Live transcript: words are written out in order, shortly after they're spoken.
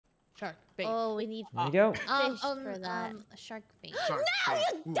Shark bait. Oh, we need There you go. fish for that. Shark bait. No,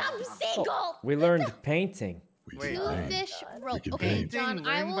 you dumb seagull! We learned painting. Wait, Two wait. fish rope. can Okay, paint. John,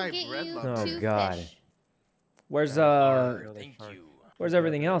 I will Learning get by you bread, two God. fish. Where's Thank you. where's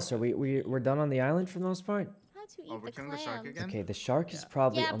everything else? Are we're done on the island for the most part? How to eat Oh, we're the killing the shark clams. again? Okay, the shark is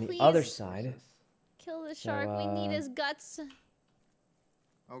probably Yeah, on the please. other side. Kill the shark. We need his guts.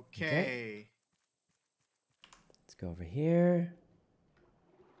 Okay. Let's go over here.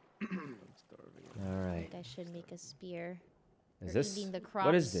 All I right. think I should make a spear. Is They're this eating the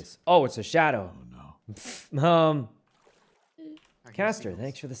what is crops. this? Oh, it's a shadow. Oh no. Caster,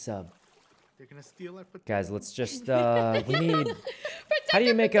 thanks for the sub. They're gonna steal our potatoes. Guys, let's just we need how do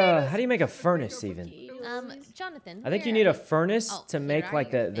you make a furnace even? Jonathan. I think you where need are a furnace Oh, to here make are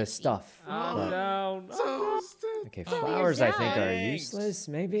like your the fishies. stuff. Oh But- no. Toasted. Okay, Oh, you're flowers I think are down. useless,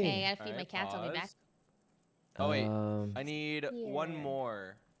 Okay, I maybe. gotta feed my Alright, cats. I'll be back. pause. Oh wait, I Um, need one Here.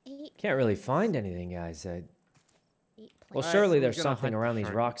 more. can't really find anything, guys. Well, Alright, surely so there's we're gonna something hunt around the these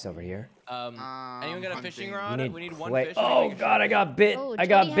shark. rocks over here. Anyone got a fishing hunting. rod? We need one clay. fish. We can Oh make a God, shark I got bit. Oh, I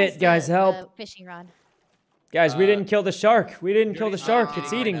got Jody bit, has guys. the Help. fishing rod. Guys, we didn't kill the shark. We didn't kill the Jody's shark. not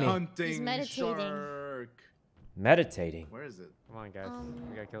It's eating eating right me. now. Hunting meditating. shark. Meditating. Where is it? Come on, guys.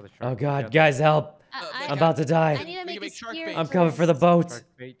 We gotta kill the shark. Oh God, together. guys, help. I'm about to I die. need to We make can a make shark spear. bait. I'm coming for the first. boat. Shark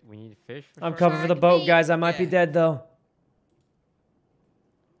bait. We need fish. For I'm shark coming for the Shark boat, bait. guys. I might be Yeah. dead though.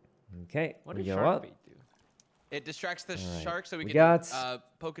 Okay, What we does go shark up. bait do? It distracts the Alright, shark so we we can got-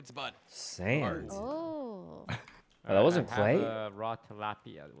 poke its butt. Sand. Oh. Oh, that wasn't I clay? have raw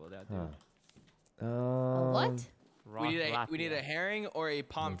tilapia. Will that do? Huh. A what? We need a herring or a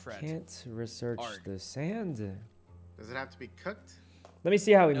pomfret. Can't research Arg. the sand. Does it have to be cooked? Let me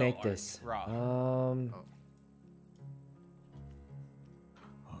see how we No, make arg, this. raw.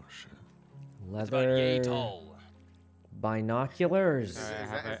 Oh shit. It's about yay Leather. tall. Binoculars. Is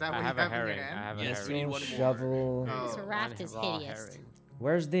I that what I you have have a in your herring. I hand? have a Yes, we herring. need No one more. shovel. This Oh. raft One is raw hideous. herring.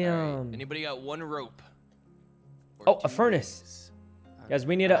 Where's the Alright, Anybody got one rope? Or Oh, a two furnace. Guys,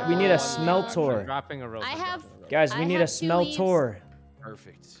 we need a I'm smeltor. dropping a rope. I I'm have- dropping a rope. Guys, we I need a have 2 leaves. smeltor.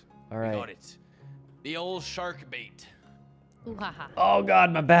 Perfect. All We got right. it. The old shark bait. Ooh, ha, ha. Oh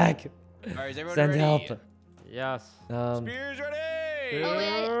God, my back. All right, is everyone Send ready? help. Yes. Spears ready. Oh,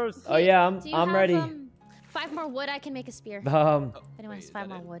 yeah. Oh yeah, Do you I'm have, ready. 5 more wood, I can make a spear. If Um. anyone has Wait, 5 is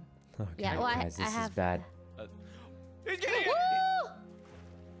more that it? wood. Okay, Yeah, well, guys, I this is have- bad. He's getting it. Woo!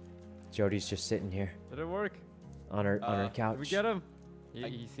 Jody's just sitting here Did it work? on her couch. Did we get him?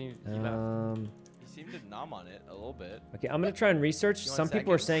 He seemed. He left. He seemed to nom on it a little bit. Okay, I'm gonna try and research. You want Some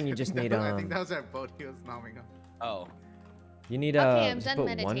people are seconds? saying you just need I think that was our boat he was nomming on. Oh. you need Okay, I'm just done put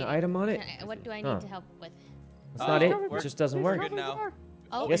meditating. one item on it. What do I need Huh. to help with? That's not it. we're- It just doesn't We're work. good now.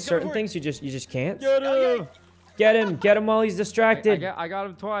 Oh, Yes, he's certain going for it. things you just can't. Get him. Get him while he's distracted. I got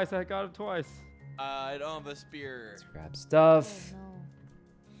him twice. I got him twice. I don't have a spear. Let's grab oh stuff. no.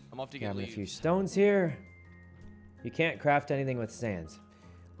 I'm off to get Grabbing a leaves. few stones here. You can't craft anything with sands.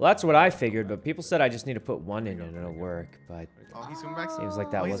 Well, that's what I figured, but people said I just need to put one in and it'll work. But Oh, he's coming back. seems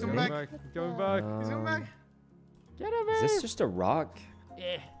like that Oh, he's wasn't coming it. back. He's coming back. He's coming back. Get him, Is this just a rock? Oh,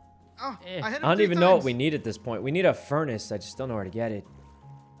 Eh. I hit him I don't 3 even know what times. we need at this point. We need a furnace. I just don't know where to get it.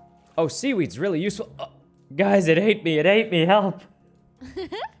 Oh, seaweed's really useful. Oh, guys, it ate me. It ate me. Help.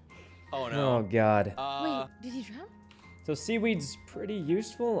 Oh Oh, no. God. Wait, did he drown? So seaweed's pretty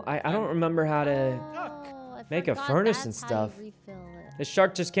useful. I don't remember how to... Oh, I make a forgot furnace and that's how you stuff. refill it. The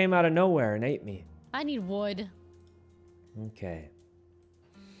shark just came out of nowhere and ate me. I need wood. Okay.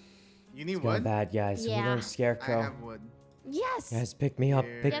 You need It's going wood? bad, guys. We Yeah. learned I scarecrow. have wood. Yes. Guys, pick me up.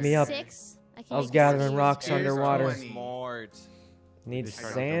 Here. Pick You me have up. 6. I can I was make gathering six. rocks Here's underwater. 20. Smart. Need Just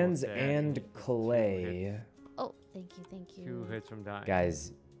start sands double and sand. clay. Oh, thank you, thank you. 2 hits from dying.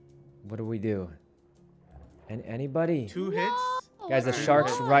 Guys, what do we do? Anybody? 2 hits? No, Guys, the what's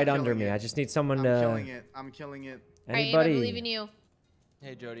shark's wrong? right I'm under killing me. it. I just need someone I'm to... killing it. I'm killing it. Alright, I believe in Anybody? you.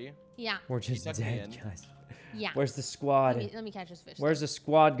 Hey, Jody. Yeah, We're just tucked me dead, in. guys. yeah. Where's the squad? Let me catch this fish. Where's the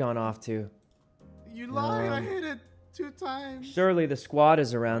squad gone off to? You lied. I hit it 2 times. Surely the squad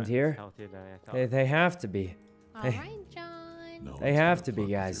is around It's here. healthier than I thought. They have to be. All right, John. No They one's have gonna to be, fuck with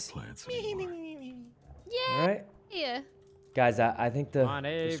your guys. plants anymore. Yeah. All right? Yeah. Guys, I think the, Come on, the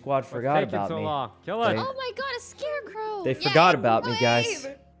Abe. squad What's forgot taking about so me. long? Kill it. They- Oh my God, a scarecrow. They Yeah, forgot Abe, about me, go, guys.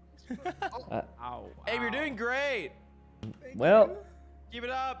 Abe. Ow. Abe, you're doing great. Well, Keep it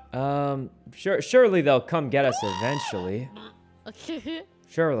up. surely they'll come get us eventually. Okay.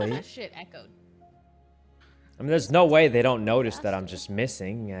 Surely. That shit echoed. I mean, there's no way they don't notice that I'm just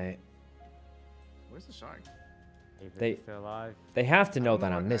missing. Where's the shark? Abe, They- is he still alive? They have to know I don't that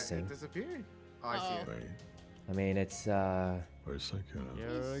where- I'm It missing. disappeared. Oh, I see it. I mean, it's Where's Where's Sykkuno?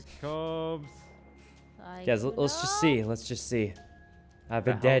 Here it comes. Guys, let's just see. Let's just see. I've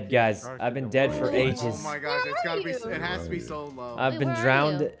been The dead, healthiest guys. shark I've in been the dead world. for Oh ages. my gosh, it's gotta be. Where are It has to be you? so low. I've Wait, been where are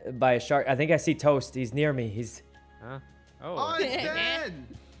drowned by a shark. I think I see Toast. He's near me. He's. Huh? Oh, Oh. it's dead.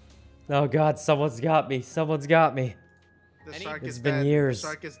 Oh God, someone's got me. Someone's got me. The Any- shark It's is been dead. years. The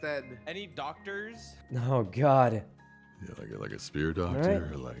shark is dead. Any doctors? Oh God. Yeah, like a spear doctor,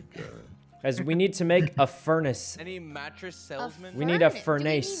 or like. Guys, we need to make a furnace. Any mattress salesman? We need a Do we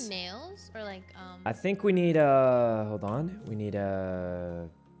furnace. need nails or like I think we need hold on. We need what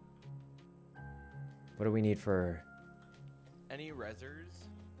do we need for? Any resers?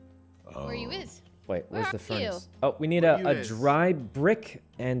 where you is? Wait, Where where's the are you? furnace? Oh, we need Where you a is? dry brick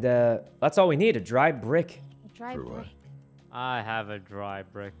and that's all we need. A dry brick. Dry For what? brick. I have a dry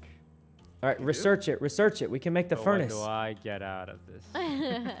brick. All right, research it. Research it. We can make the So furnace. What do I get out of this?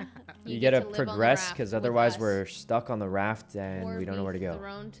 You get gotta to live on the progress raft because with otherwise us, we're stuck on the raft and or we don't know be where to go.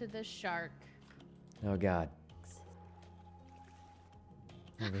 Thrown to the shark. Oh God.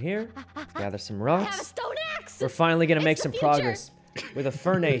 Over here. Let's gather some I have a rocks. stone axe. We're finally gonna make It's some the future. progress with a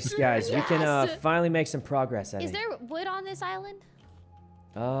furnace, guys. We can Yes. finally make some progress. I Is think. there wood on this island?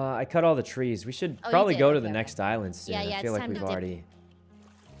 I cut all the trees. We should Oh, you probably did? go to Okay, the okay. next island soon. Yeah, I feel it's like time we've to dip. already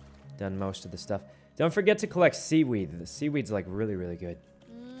done most of the stuff. Don't forget to collect seaweed. The seaweed's like really, really good.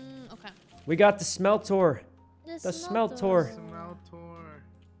 Okay. We got the smeltor. The smeltor. Smell tour.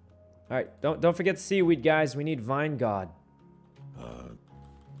 All right, don't forget the seaweed, guys. We need vine god.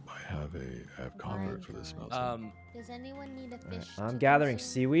 I have convert for this smelter. Does anyone need a All right, fish? I'm to gathering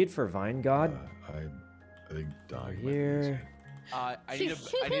consume? seaweed for vine god. I think dying. might be Here. I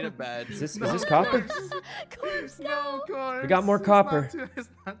need a bed. Is this copper? Corpse, No, Corpse. We got more It's copper. not it's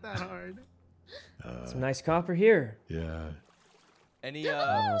not that hard. Some nice copper here. Yeah. Any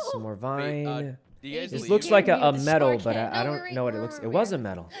Some more vine. do you guys This leave? looks like a The metal, shark but head. I No, don't we're know what it right- looks. where It we was were. a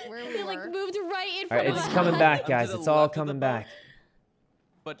metal. Where we It like were. moved right in All front right, of it's us. coming back, Up to guys. the It's all left of the coming boat. back.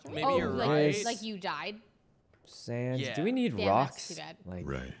 But maybe Oh, you're like, right. like you died. Sands. Yeah. Do we need Damn, rocks? that's too bad. Like,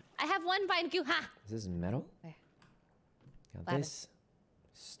 Right. I have one vine goo. Ha! is this metal? Okay. Got Ladder. this.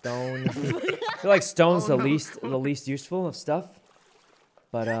 Stone. I feel like stone's Oh, the no. the least useful of stuff.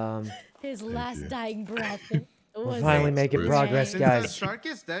 But His you. last dying breath. we're was finally it. making Since progress, Since the guys. shark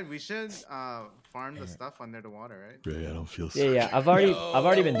is dead, we should farm the stuff under the water, right? Ray, I don't feel Yeah, I've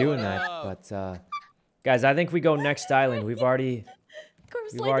already been doing that. But guys, I think we go next island. We've already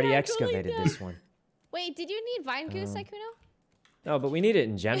Corpse we've like already that, excavated going this one. Wait, did you need vine goo, Sykkuno? No, but we need it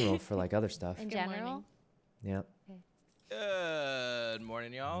in general for like other stuff. In Good general? morning. Yeah. Good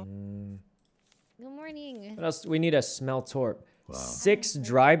morning, y'all. Good morning. What else? We need a smeltor. Wow. 6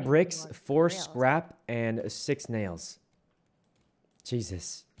 dry bricks, 4 scrap, and 6 nails.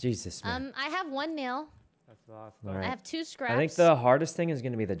 Jesus, man. I have 1 nail. That's lost. All I right. have 2 scraps. I think the hardest thing is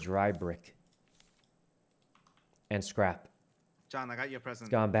going to be the dry brick and scrap. John, I got your present.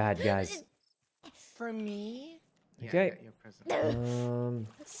 It's gone bad, guys. For me? Yeah, Okay. I got your present. Here you go.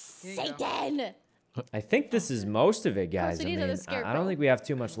 Satan! I think this is most of it, guys. we I need mean, another I don't scarecrow. think we have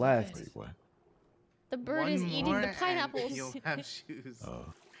too much left. Wait, what? The bird One is eating more the and pineapples. You'll have shoes. Oh.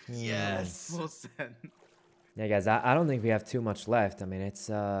 Yes. Full set. Yeah, guys, I don't think we have too much left. I mean, it's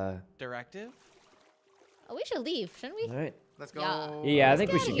Directive? Oh, we should leave, shouldn't we? all right. Let's Yeah. go. Yeah, I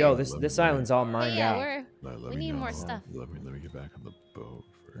think we outta should here. go. This island's all mined Yeah, out. we're. Let We me need more know. stuff. Let me get back on the boat.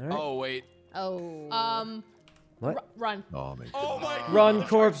 All right. Oh wait. Oh. What? Run. Oh, I'll make Oh it. my Run,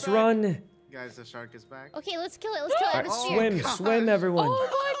 corpse, run! Guys, the shark is back. Okay, let's kill it. Let's kill it. I have a Alright, spear. swim, swim, everyone.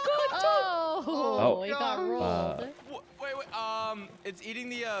 Oh, Oh. he got rolled. Wait. It's eating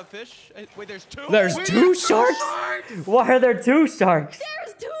the fish. Wait, there's 2. There's 2 sharks? Why are there 2 sharks?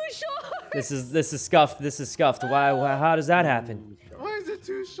 There's 2 sharks. This is scuffed. This is scuffed. Why? How does that happen? Why is it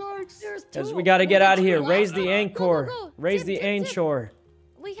 2 sharks? There's Guys, two. we gotta get out of here. Raise the Go, anchor. go, go. Raise Dip, the dip, dip. anchor.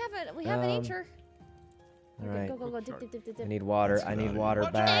 We have it. We have an anchor. All right. Go, go, go. Dip, dip, dip, dip, I dip. need water. Let's I get need outta water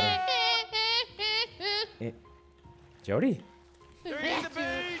here. bad. Jody? They're eating the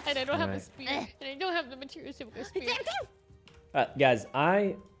bait. And I don't have a Alright. spear. And I don't have the materials to make a spear. Guys,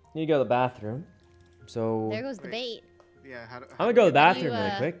 I need to go to the bathroom. So There goes the Wait. bait. Yeah, how do I'm gonna go to the How do you, bathroom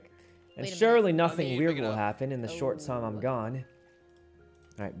really quick. And wait a surely minute. nothing Let me weird pick it will up. happen in the short time I'm Oh. gone.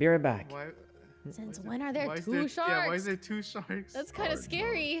 All right, be right back. Why, Since when are there why is 2 there, sharks? Yeah, why is there 2 sharks? That's kind of Hard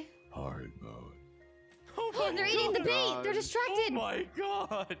scary. Hard mode. Oh, they're eating the bait. They're God. distracted. Oh my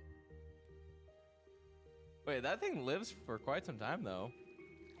god. Wait, that thing lives for quite some time though.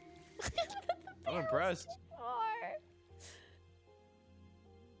 I'm impressed.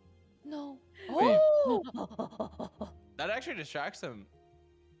 No. Wait. Oh. That actually distracts him.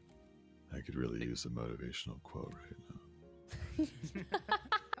 I could really use a motivational quote right now.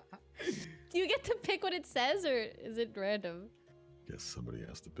 Do you get to pick what it says, or is it random? Guess somebody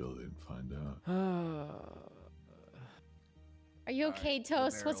has to build it and find out. Are you okay,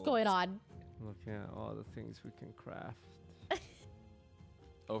 Toast? What's going on? Looking at all the things we can craft.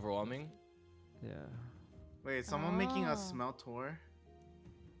 Overwhelming. Yeah. Wait, someone making Oh. a smelter?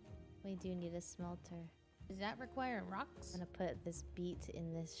 We do need a smelter. Does that require rocks? I'm gonna put this beat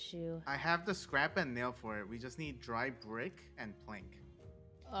in this shoe. I have the scrap and nail for it. We just need dry brick and plank.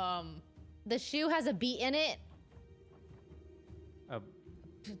 The shoe has a beat in it.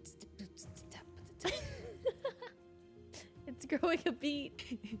 It's growing a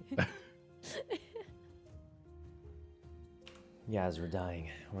beat. Guys, we're dying.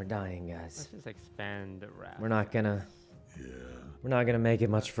 We're dying, guys. Let's just expand the raft. We're not gonna. Yeah. We're not gonna make it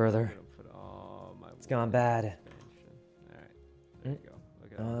much further. I'm gonna put all my It's gone wood bad. expansion. All right. There you go.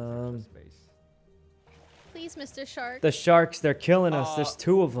 Look at all this extra space. Please, Mr. Shark. The sharks, they're killing us. There's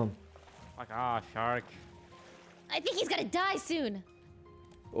 2 of them. Like, ah, shark. I think he's gonna die soon.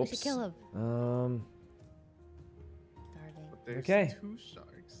 We should Oops. kill him. Um, Starving. But there's Okay. 2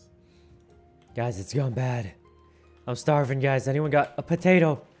 sharks. guys, it's gone bad. I'm starving, guys. Anyone got a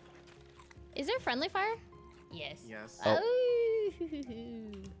potato? Is there friendly fire? Yes. Yes. Oh.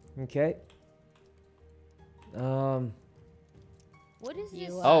 Oh. Okay. What is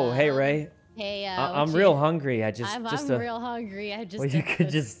this? Oh, hey, Ray. Hey, I'm real hungry. I just, I'm just real hungry. I just. Well, you could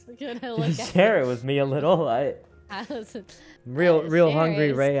just gonna look at share it with me a little. I'm real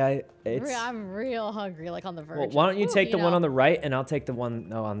hungry, Serious. Ray. I'm real hungry, like on the verge. Well, why don't you of, take the one know. on the right, and I'll take the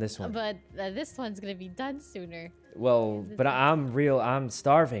one on this one. But this one's gonna be done sooner. Well, but I'm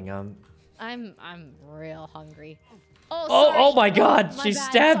starving. I'm real hungry. Oh my God! My She bad,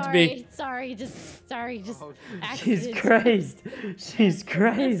 stabbed me. Sorry, just. She's accident. crazed. She's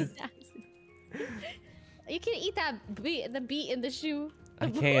crazed. You can eat that the beet in the shoe. I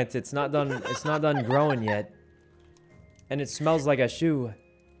can't. It's not done. It's not done growing yet. And it smells like a shoe.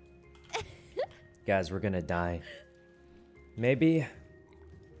 Guys, we're gonna die. Maybe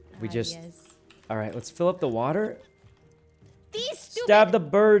we just. Yes. All right, let's fill up the water. These stupid. Stab the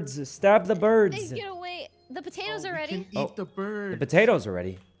birds. Stab the birds. Get away. The potatoes are We ready. can eat the bird. The potatoes are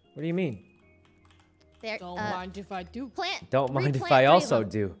ready. What do you mean? There. Don't mind if I do. Plant. Don't mind if replant I 3 of also them.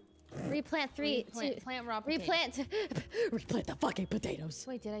 do. Replant three. Plant raw potatoes. Replant. Replant the fucking potatoes.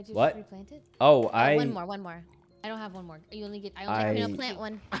 Wait, did I just What? replant it? Oh, One more. I don't have one more. You only get. I'm I- gonna plant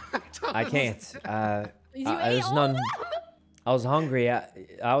one. I can't. You ate there's all none. of them? I was hungry.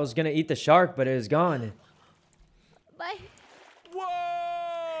 I was gonna eat the shark, but it was gone. Bye. Whoa!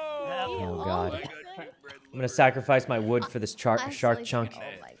 Oh God. I'm gonna sacrifice my wood for this shark chunk. Oh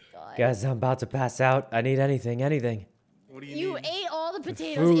my god. Guys, I'm about to pass out. I need anything. What do you You need? ate all the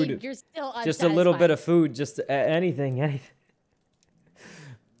potatoes. Food. And you're still unsatisfied. Just a little bit of food. Just anything.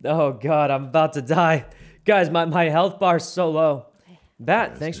 Oh God, I'm about to die. Guys, my health bar's so low. Bat,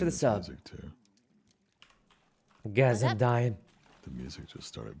 Guys, thanks for the there's sub. music too. Guys, I'm dying. The music just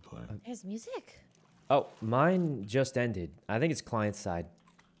started playing. There's music. Oh, mine just ended. I think it's client side.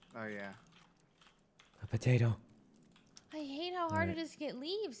 Oh yeah. A potato. I hate how hard it is to get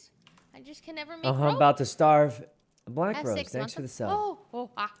leaves. I just can never make I'm rope. about to starve. Black I have Rose, 6 thanks for the months. sub. Oh.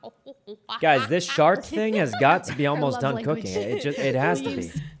 Guys, this shark thing has got to be almost love done language. cooking. It has to be.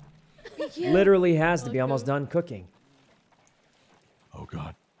 Leaves. Literally has to be almost done cooking. Oh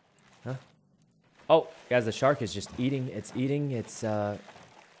God. Oh, guys, the shark is just eating. It's eating. It's Kill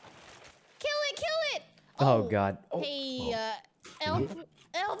it. Oh God. Oh, Hey, elf.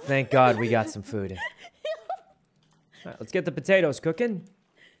 thank God we got some food. All right, let's get the potatoes cooking.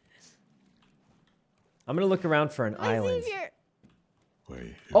 I'm gonna look around for an My island. savior. Wait.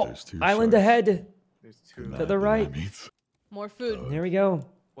 If Oh, there's 2 island sharks, ahead. There's then 2. To that- the then right. that means More food. There we go.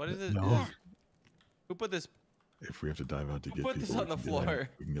 What is it? No. Who put this? if we have to dive out to get Put people, this on the we can get, like, floor.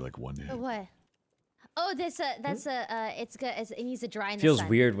 we can get like 1 hit. What? Oh, that's it's good. It needs to dry in the Feels sun.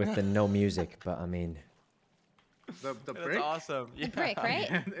 weird with the no music, but I mean, The That's brick? awesome. Yeah. Brick,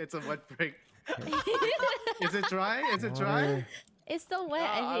 right? It's a wet brick. Is it dry? Is it dry? water. It's still wet.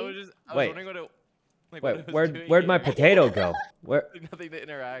 I I was think. just. I was Wait. wondering what it. Like, Wait, what it was doing where'd my here. potato go? Where? Nothing to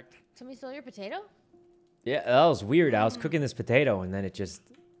interact. Somebody stole your potato? Yeah, that was weird. I was cooking this potato and then it just.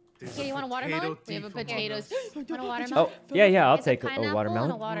 There's Okay, you want a potato watermelon? We have a thief among potatoes. us. Want a watermelon? Oh, yeah. I'll It's take pineapple a and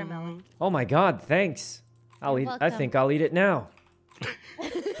watermelon. a watermelon. Oh my God, thanks. I'll You're eat. I welcome. think I'll eat it now.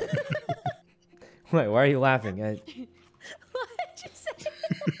 Wait, why are you laughing? What did you say?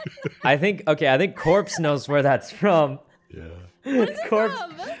 I think. Okay, I think Corpse knows where that's from. Yeah. Corpse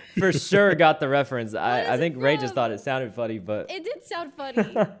From? for sure got the reference. is I it think Ray just from? thought it sounded funny, but It did sound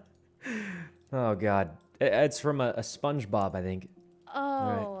funny. oh God, It's from a SpongeBob, I think.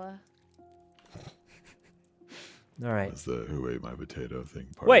 Oh. All right. That's the who ate my potato thing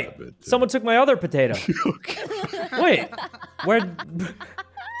part Wait, of it. someone took my other potato. Wait, where?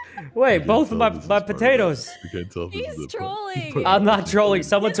 Wait, both of my potatoes. You can't tell if this is He's the part- trolling. I'm not trolling.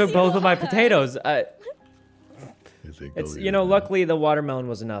 Someone took both of my potatoes. I think It's they'll you know, eat it. luckily the watermelon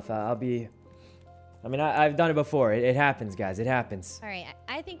was enough. I'll be. I mean, I've done it before. It happens, guys. It happens. All right,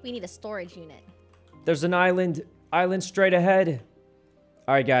 I think we need a storage unit. There's an island straight ahead.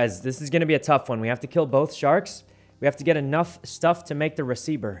 All right, guys, this is gonna be a tough one. We have to kill both sharks. We have to get enough stuff to make the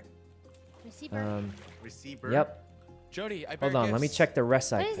receiver. Receiver. Receiver. Yep. Jody, I bear Hold on, let me gifts. check the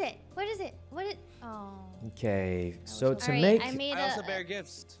rest What side. is it? What is it? What is? Oh. Okay, so to All right, make I made I also a. bear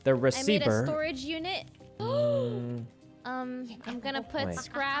gifts. the I made a receiver. storage unit. I'm gonna put Wait.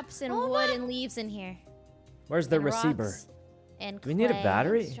 scraps and wood and leaves in here. Where's the And receiver? rocks and Do we need a clay,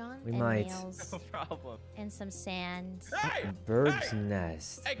 battery? John, We and might. nails No problem. and some sand. Hey! Bird's Hey!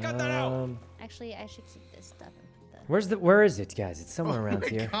 nest. Hey, cut that out! Actually, I should keep this stuff and put the. Where is it, guys? It's somewhere Oh around my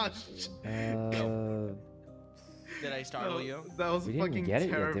here. gosh. Did I startle you? That was We didn't fucking get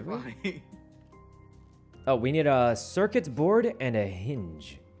it yet, did we? terrifying. Oh, we need a circuit board and a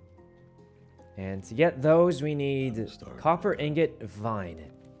hinge. And to get those, we need copper ingot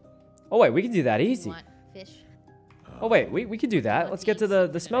vine. Oh wait, we can do that easy. Want fish? Oh wait, we can do that. Let's get to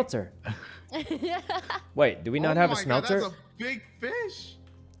the smelter. Wait, do we not Oh have a my God, smelter? that's a big fish.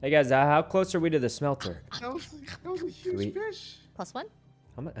 Hey guys, how close are we to the smelter? That was a huge We- fish. +1?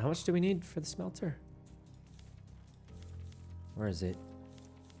 How much do we need for the smelter? Where is it?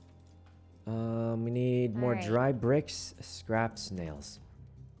 We need more Alright. dry bricks, scraps, nails.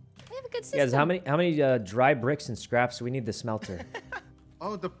 We have a good system. Guys, how many dry bricks and scraps do we need the smelter?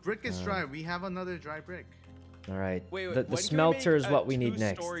 Oh, the brick is dry. We have another dry brick. All right. Wait, the when can we smelter make is a what we need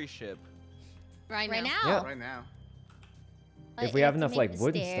next. two-story ship? Right Right now. now? Yeah. Right now. But If we you have to enough, make like, the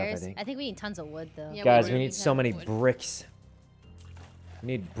wood and stuff, I stairs. think. I think we need tons of wood though. Yeah, Guys, we really need so many wood. bricks. We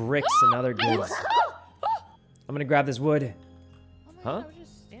need bricks and other goods. I'm gonna grab this wood. Oh my Huh? God, I was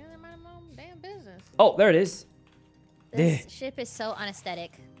just standing there minding my own damn business. Oh, there it is. This ship is so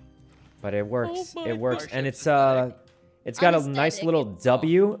unaesthetic. But it works. my It works, gosh, and it's it's got a nice Unaesthetic, little it's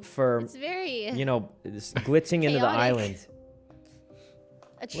W for It's very you know glitching into the chaotic. island.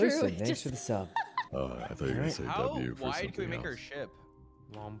 a true. Lucy, thanks just- for the sub. I thought you were gonna say How W for wide something can we make our else. ship?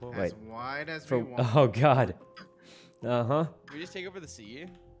 Wombo. Wait. As wide as For we want. oh god. Uh huh. Can we just take over the sea?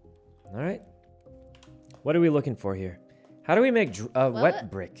 All right. What are we looking for here? How do we make wet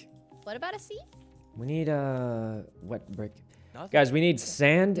What? brick? What about a sea? We need wet brick. Nothing. Guys, we need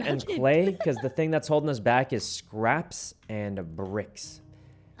sand and clay because the thing that's holding us back is scraps and bricks.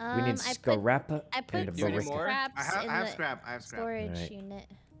 We need I scrappa put and a You need brick. more? scraps I have, in I have the scrap. I have scrap. storage Alright. unit.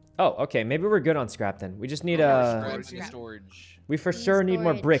 Oh, okay. Maybe we're good on scrap then. We just need Storage and Scrap. storage. we for We need sure need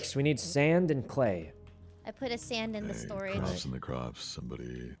more storage. bricks. We need sand and clay. I put a sand in the Hey, storage. crops in the crops.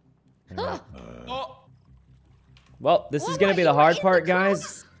 Somebody. Oh! Well, this is What? gonna be You the were hard in the part, guys.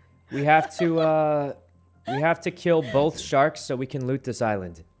 crops? We have to kill both sharks so we can loot this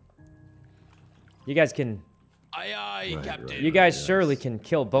island. You guys can. Aye, aye, Right, Captain. right. You guys Yes. surely can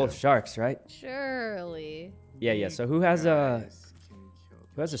kill both sharks, right? Surely. Yeah. So who has a Guys can kill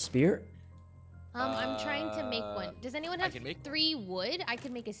who has a spear? I'm trying to make one. Does anyone I have can make- 3 wood? I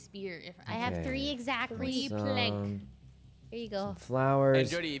could make a spear if I have Okay. 3 exactly. Three plank. Here you go. Hey,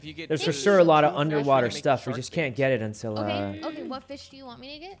 Flowers. Jody, if you get There's for two sure a lot of fresh, we can underwater make stuff. We shark just can't bait. get it until Okay. Okay. What fish do you want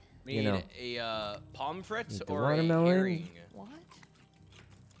me to get? We you need know. a pomfret Need the or a watermelon. herring. What?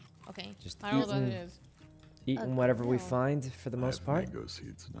 Okay. Just I don't know what that eating- is. eating whatever we no. find for the I most have part. mango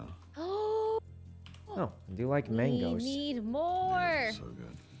seeds now. Oh, Oh, I do like we mangoes. need more. So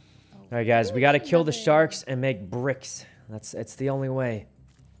good. All right, guys, we gotta kill the Nothing. sharks and make bricks. It's the only way.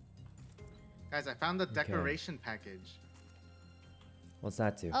 Guys, I found the decoration package. What's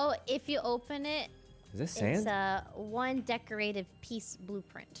that do? Oh, if you open it, Is this it's sand? one decorative piece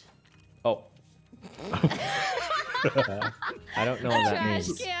blueprint. Oh. I don't know what that Trash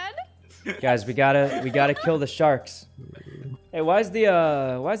means. can. Guys, we gotta kill the sharks. Hey, why is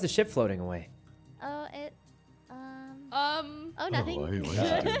the ship floating away? Oh, it. Oh, Oh, nothing. why are you doing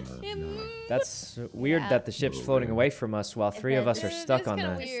that? No. That's weird Yeah. that the ship's floating away from us while 3 of us are That's stuck on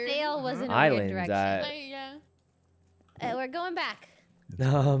kinda the weird. Sail was in a weird island. direction. Yeah. We're going back.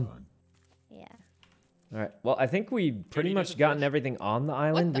 Um, Yeah. all right. Well, I think we pretty you do much the gotten fish? everything on the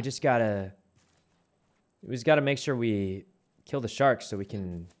island. We just gotta make sure we kill the sharks so we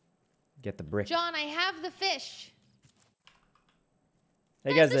can get the brick. John, I have the fish.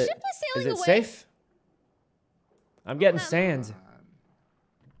 Hey Guys, guys, the is ship is sailing it away. safe? I'm getting sand.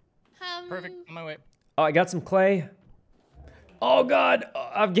 Um, Perfect. On my way. Oh, I got some clay. Oh God,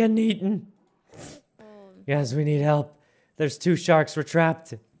 I'm getting eaten. Guys, we need help. There's 2 sharks. We're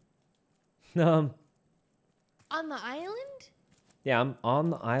trapped. On the island? Yeah, I'm on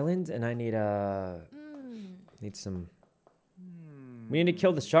the island, and I need need some. We need to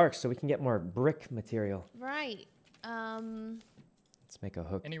kill the sharks so we can get more brick material. Right. Let's make a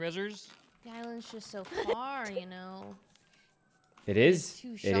hook. Any resers? The island's just so far, you know. It is.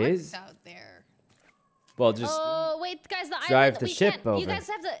 Two It sharks is. out there. Well, just Oh wait, guys, the drive island. the we ship can't, over. You guys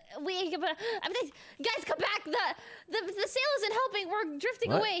have to. Guys, come back. The sail isn't helping. We're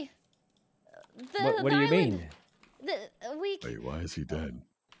drifting What? away. what do you island- mean? Wait, why is he dead?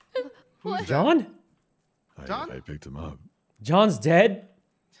 What? John? John? I picked him up. John's dead?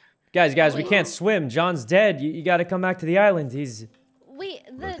 Guys, we Wait. can't swim. John's dead. You got to come back to the island. He's. Wait,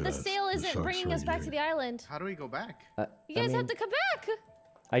 Look the at us. sail The isn't shark's bringing us right back to here. the island. How do we go back? You guys have to come back.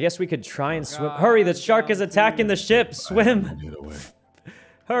 I guess we could try and swim. God, Hurry, the shark is John, attacking the ship. Swim. Get away.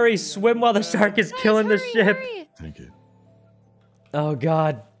 Hurry, swim while the shark is killing the Hurry, ship. hurry. Take it. Oh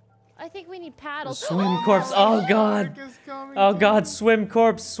God. I think we need paddles. Swim corpse. Oh God. Shark is coming Oh to God, swim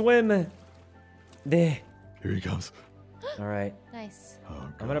corpse, swim. There. Here he comes. All right. Nice. Oh,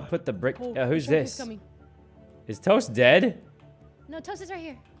 God. I'm gonna put the brick. Oh, Who's the shark is this? coming. Is Toast dead? No, Toast is right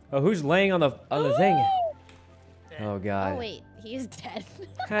here. Oh, who's laying on the thing? Oh God. Oh wait, he is dead.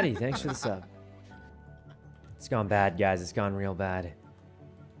 Hattie, thanks for the sub. It's gone bad, guys. It's gone real bad.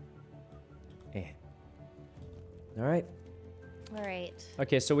 Eh. All right. All right.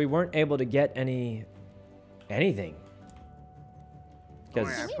 Okay, so we weren't able to get anything. Don't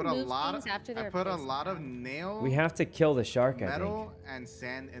worry, Because I we put a move lot of things after I they're put a placed? lot of nail, we have to kill the shark, I metal, and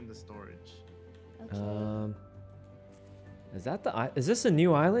sand in the storage. think. Is that the is this a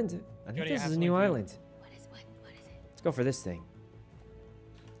new island? I think Jody, this I have is a new something for you. island. What is it? Let's go for this thing.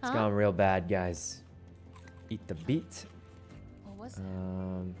 It's Huh? gone real bad, guys. Eat the beet. What was it?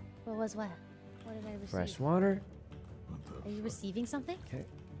 What was what? What did I receive? Fresh water. What the Are you receiving something? Okay.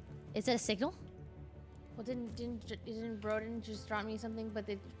 Is it a signal? Well, didn't Broden just drop me something? But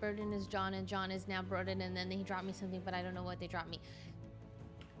Broden is John, and John is now Broden, and then he dropped me something, but I don't know what they dropped me.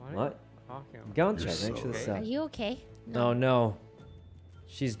 What? Talking about? Goncha, You're thanks for the so sub. Are you okay? Oh no.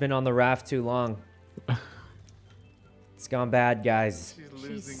 She's been on the raft too long. It's gone bad, guys. She's She's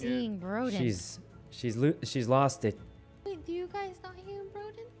losing seeing Broden. She's lost it. Wait, do you guys not hear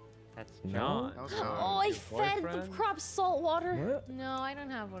Broden? That's No. John. That was Oh, I Your fed the boyfriend? crops salt water. What? No, I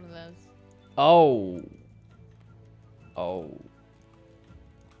don't have one of those. Oh. Oh.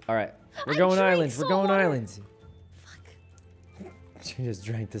 All right. We're I going drank islands. We're salt going water. islands. She just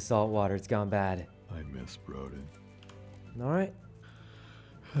drank the salt water. It's gone bad. I miss Broden. All right.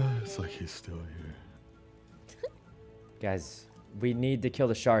 It's like he's still here. Guys, we need to kill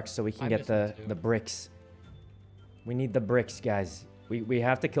the sharks so we can I get miss them the too. bricks. We need the bricks, guys. We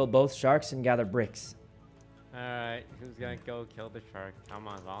have to kill both sharks and gather bricks. Alright, who's gonna go kill the shark? Come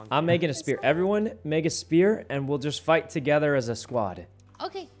on, volunteer. I'm making a spear. Everyone make a spear and we'll just fight together as a squad.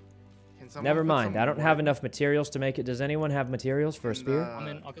 Okay. Can someone Never put mind. some I don't have wood enough materials to make it. Does anyone have materials for a in spear? I'm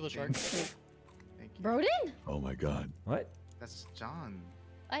in. I'll kill the shark. Thank you. Broden? Oh my God. What? That's John.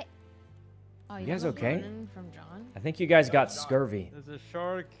 Oh, You guys know okay? Broden from John? I think you guys got scurvy. There's a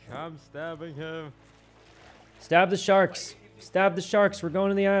shark. I'm stabbing him. Stab the sharks. Stab the sharks. We're going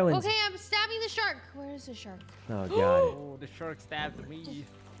to the island. Okay, I'm stabbing the shark. Where is the shark? Oh, God. Oh, the shark stabbed me.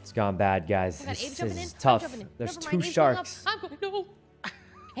 It's gone bad, guys. Oh my God, This Abe's jumping in. is I'm tough. jumping in. There's Never two mind, Abe's going up. sharks. I'm going. No.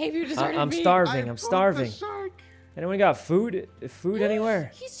 Abe, you deserted I'm me. starving. I I'm poked the starving. shark. Anyone got food? Food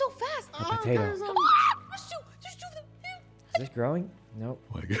anywhere? He's so fast. A potato. there's a- Ah, there's two of them. Is this growing? Nope.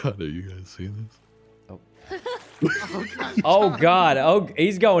 Oh my God, are you guys seeing this? Oh, God. Oh, God. Oh,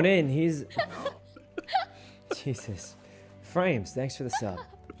 he's going in. He's... Jesus. Frames, thanks for the sub.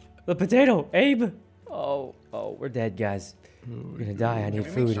 The potato, Abe. Oh, we're dead, guys. We're gonna die. I need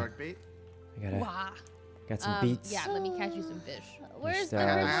Can we make food. shark bait? I Wow. got some beets. Yeah, let me catch you some fish. Where's Just, the uh,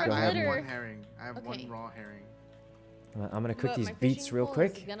 river let's go I ahead. have one glitter? herring. I have Okay. one raw herring. I'm gonna cook But these my beets fishing real pole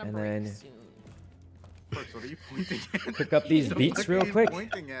quick, is gonna and break then soon. Perks, what are you pointing at? cook up these The beets fuck real are you quick.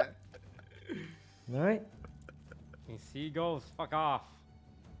 Pointing at? All right. You seagulls, fuck off.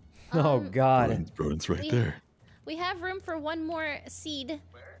 Oh God. Broden's right we- there. We have room for one more seed.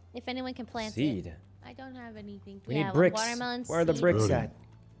 If anyone can plant it. Seed. I don't have anything. We Yeah, need well, bricks. watermelon Where are the seed. bricks Broden. at?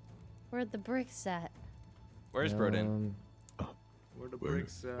 Where are the bricks at? Where's Broden? Where the Where?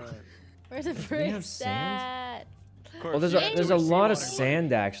 bricks at? Where the we have bricks sand? at? Of course. Well, there's Yeah, a you lot of seawater.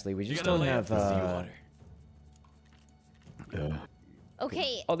 sand actually. We You just gotta don't lay have. up the seawater. Yeah.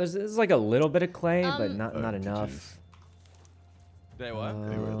 Okay. Oh, there's like a little bit of clay, but not GG's. enough. Say what?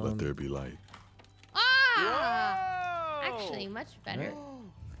 Anyway, let there be light. Ah! Ah! Actually, much better. Alright.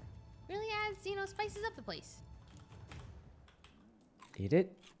 Really adds, you know, spices up the place. Eat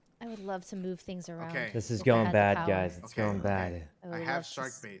it. I would love to move things around. Okay. This is If I going had the bad, power. guys. It's going bad. I I would have love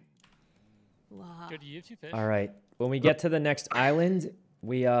shark to bait. Wow. Good, you have 2 fish. All right. When we get to the next island,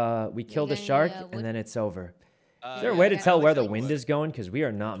 we kill the getting shark the wood? and then it's over. Uh, Is there a way to yeah, tell like where the that wind wood. is going? Because we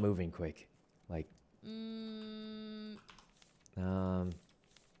are not moving quick. Like, Mm, how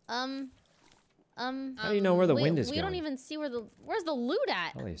do you know where the wind is we going? don't even see where's the loot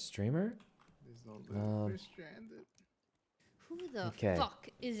at? Probably a streamer. There's no loot. We're stranded. who the Okay. fuck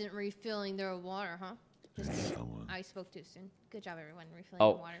isn't refilling their water, huh? Just kidding. Someone. I spoke too soon. Good job, everyone. Refilling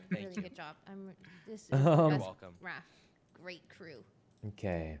Oh. the water. Thank Really you. good job. This is You're the best welcome. Raft. Great crew.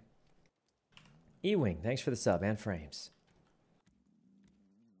 Okay. E-Wing, thanks for the sub and frames.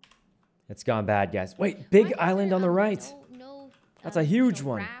 It's gone bad, guys. Wait, big Why is island there, on the right. No, That's a huge no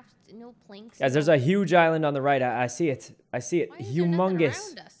one. Raft, no planks. Guys, there's no- a huge island on the right. I see it. I see it. Why is there nothing Humongous.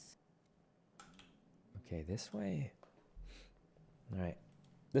 around us? Okay, this way. All right.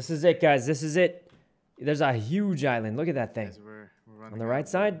 This is it, guys. This is it. There's a huge island. Look at that thing. Guys, we're running On the out right of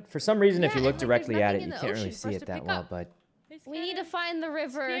side, for some reason, if Yeah, you look and, like, there's directly at nothing it, in you the can't really ocean for see us it to that pick well. up. But We need to find the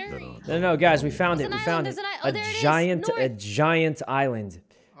river. no, guys, we found it. There's We an found island, it. there's an A oh, there it is, giant island.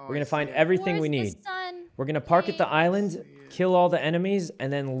 Oh, We're I gonna find see it. everything we Where's need. the sun? We're gonna park at the Yay. island, kill all the enemies,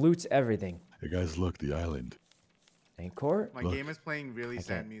 and then loot everything. Hey guys, look, the island. Anchor? My Look. game is playing really Okay.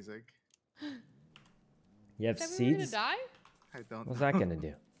 sad music. You have Is everyone seeds? gonna die? I don't What's know. that gonna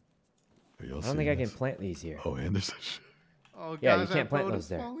do? Are y'all I don't seeing think I can this? plant these here. Oh, and there's a sh- Oh, Yeah, gosh, you can't that plant boat those is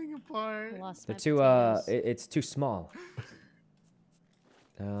there. falling apart. Lost They're my too potatoes. it's too small.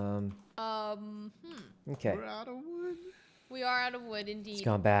 Okay. We're out of wood. We are out of wood, indeed. It's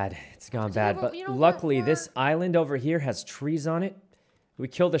gone bad. It's gone It's okay, bad. but, But you know, luckily, this island over here has trees on it. We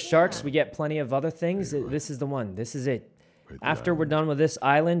kill the sharks, we get plenty of other things. This is the one. This is it. Wait, the After we're island. done with this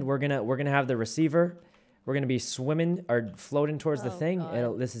island, we're gonna have the receiver. We're gonna be swimming or floating towards the Oh, thing.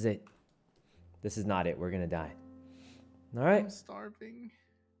 God. This is it. This is not it. We're gonna die. All right, I'm starving.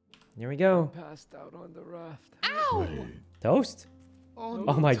 here we go. Passed out on the raft. Ow! Wait, Toast. Oh,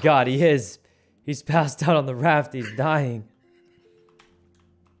 Oh my God, he is. He's passed out on the raft. He's dying.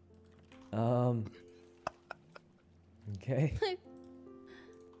 Okay. hey,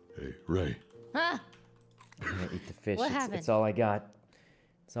 Ray. Huh? I'm gonna eat the fish. What It's happened? all I got.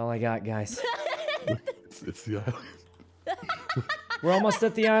 It's all I got, guys. It's the island. We're almost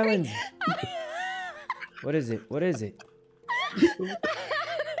at the island. What is it? What is it? There's the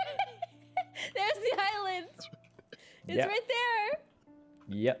island. It's Yep. right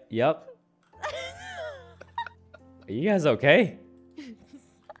there. Yep. Yep. Are you guys okay?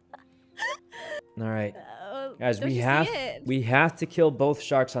 All right, guys. Don't We you see have it? to kill both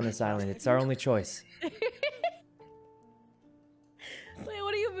sharks on this island. It's our only choice. Wait,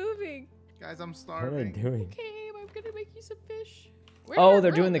 what are you moving? guys, I'm What are they starving. doing? Okay, I'm gonna make you some fish. Oh,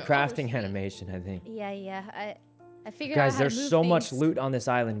 they're doing the crafting animation, I think. Yeah. I figured Guys, out how to there's move so much things. loot on this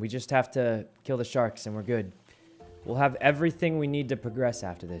island. We just have to kill the sharks and we're good. We'll have everything we need to progress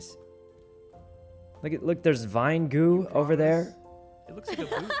after this. Look, there's vine goo over there. It looks like a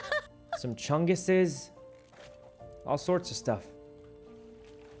boot. Some chunguses. All sorts of stuff.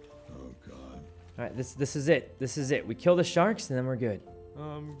 Oh God. All right, this is it. This is it. We kill the sharks and then we're good.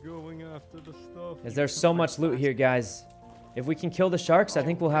 I'm going after the stuff. Because there's so much loot here, guys. If we can kill the sharks, I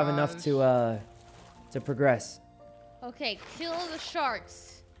think we'll have enough to progress. Okay, kill the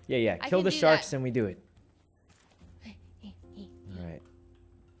sharks. Yeah. I Kill can the do sharks that. and we do it. All right.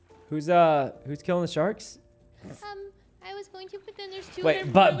 Who's killing the sharks? I was going to, but then there's two. Wait, and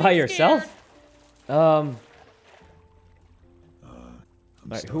I'm but really by yourself? scared. I'm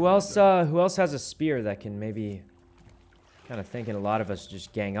Right, starving who else? to death. Who else has a spear that can maybe? Kind of thinking a lot of us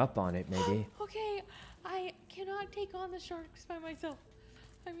just gang up on it, maybe. Okay, I cannot take on the sharks by myself.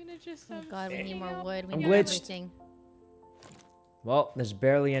 I'm gonna just. Oh God, we need more wood. We I'm need glitched. everything. Well, there's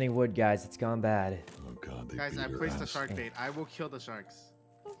barely any wood, guys. It's gone bad. Oh God, they Guys, beat I your placed the ass. shark bait. I will kill the sharks.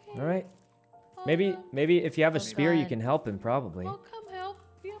 Okay. All right. Maybe if you have a Oh, spear, you God. can help him. Probably. I'll come help.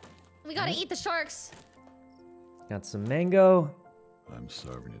 Yep. We gotta eat the sharks. Got some mango. I'm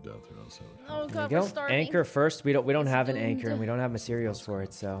starving to death. Or else I would Oh help. There you God, we're go. starving. Anchor first. We don't have an anchor and we don't have materials for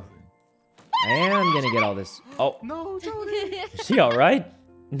it, so I am gonna get all this. Oh, No, Jody. is she all right?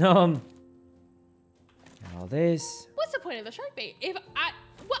 No. All this. What's the point of the shark bait? If I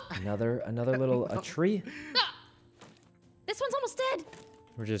what? Another little a tree. This one's almost dead.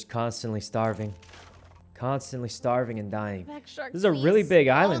 We're just constantly starving. Constantly starving and dying. Back shark. This is a really please. big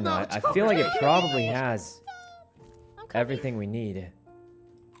island, no, though. I feel like it probably has I'm coming. everything we need.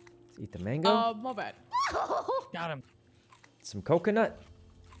 Let's eat the mango. My bad. Got him. Some coconut.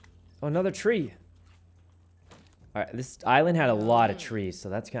 Oh, another tree. All right, this island had a lot of trees, so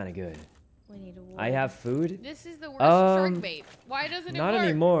that's kind of good. We need wood. I have food. This is the worst shark bait. Why doesn't it work? Not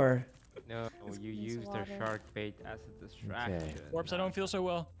anymore. No, you use the shark bait as a distraction. Okay. Warps, I don't feel so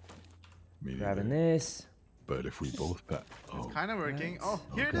well. Me Grabbing neither. this. But if we both pat. Oh, It's kind of working. Oh,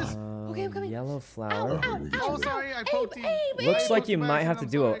 here it is. Okay, I'm coming. Yellow flower. Ow, ow, Oh, ow. sorry, I poked you. Looks like you might have to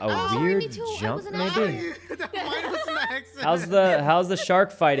do a sorry, weird me too. I jump, was an maybe. Mine was an accident. How's the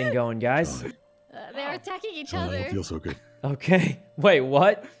shark fighting going, guys? They're attacking each oh, I other. don't feel so good. Okay. Wait,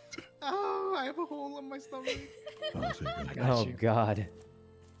 what? Oh, I have a hole in my stomach. Oh, thank God. Oh God.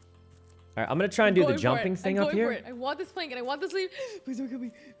 All right, I'm gonna try and do the jumping thing up here. I want this blanket. I want this leaf. Please don't kill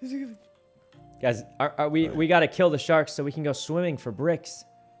me. Please don't kill me. Guys, we gotta kill the sharks so we can go swimming for bricks.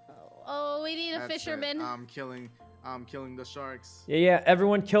 Oh, we need a That's fisherman. Right. I'm killing the sharks. Yeah,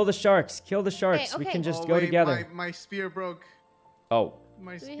 everyone kill the sharks. Kill the sharks. We okay. can just Oh, go wait, together. My spear broke. Oh.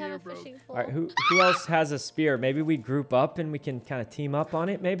 My Do we have spear a broke. fishing All pole? right, who else has a spear? Maybe we group up and we can kind of team up on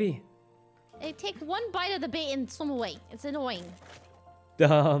it, maybe? Hey, take one bite of the bait and swim away. It's annoying.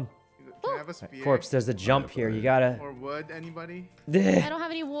 Dumb. Can I have a spear? Corpse, there's a jump here. You gotta... Or wood, anybody? I don't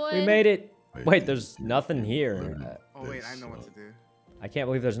have any wood. We made it. Wait, there's nothing here. Oh, wait, I know what to do. I can't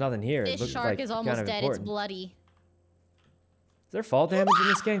believe there's nothing here. It This looks shark like is kind almost of dead. important. It's bloody. Is there fall damage in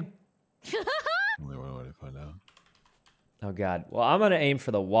this game? Only one way to find out. Oh God. Well, I'm gonna aim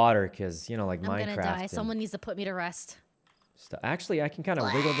for the water because you know, like I'm Minecraft. gonna die. and Someone needs to put me to rest. Actually, I can kind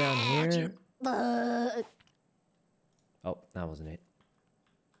of wiggle down here. Uh, Oh, that wasn't it.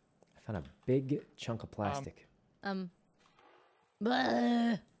 I found a big chunk of plastic. uh,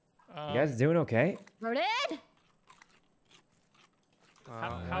 You guys doing okay? we're dead.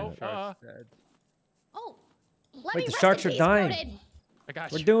 How Oh, let Wait, me the rest sharks in are peace, dying. Broden. I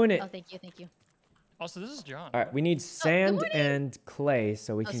got We're you. doing it. Oh, thank you, thank you. Also, this is John. All right, we need sand morning. and clay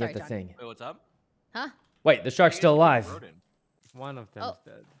so we Oh, can sorry, get the John. thing. Wait, what's up? Huh? Wait, the shark's still alive. One of them's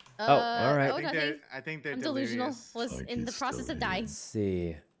dead. all right. Oh, nothing. I think they're I'm delusional. delirious. Was Like in the he's process still of dying. Let's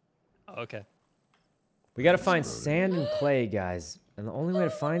see. Oh, okay. We gotta find sand and clay, guys. And the only way to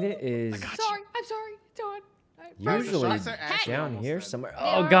find it is Sorry, I'm sorry, John. usually sharks are actually down almost here dead. somewhere.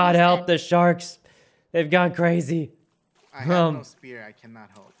 are Oh God, almost help dead. the sharks. They've gone crazy. I have no Um, spear. I cannot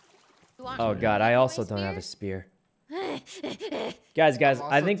help. You want Oh me God, to I make also my don't have a spear? spear. Guys, I'm I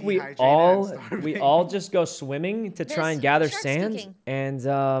also think we dehydrated and all starving. just go swimming to try This and gather shark's sand, cooking.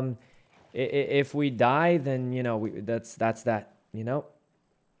 and if we die, then you know that's that, you know.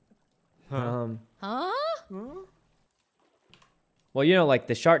 Huh? Well, you know, like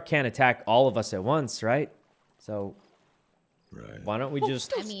the shark can't attack all of us at once, right? So Right. why don't we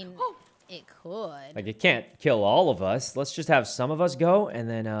just I mean, it could. like it can't kill all of us. Let's just have some of us go, and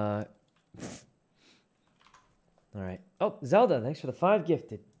then all right. Oh, Zelda, thanks for the 5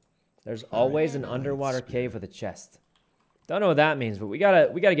 gifted. There's always an underwater cave with a chest. Don't know what that means, but we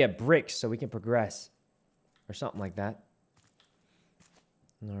gotta get bricks so we can progress, or something like that.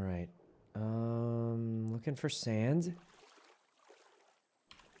 All right. Looking for sand.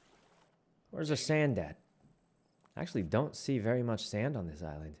 Where's the sand at? I actually don't see very much sand on this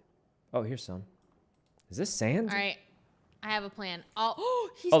island. Oh, here's some. Is this sand? All right, I have a plan. Oh,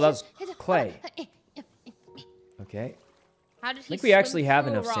 Oh, that's clay. Okay. How did I he think we swim actually have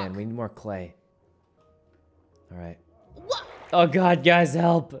through a enough rock? sand. We need more clay. All right. What? Oh God, guys,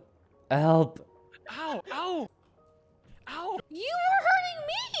 help! Help! Ow! Ow! Ow! You were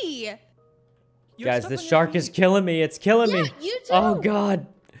hurting me. You have Guys, stuff this on your shark is feet. killing me. It's killing Yeah, me. you too. Oh God,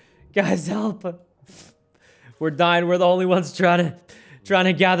 guys, help! We're dying. We're the only ones trying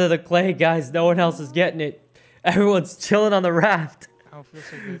to gather the clay, guys. No one else is getting it. Everyone's chilling on the raft. Ow, feels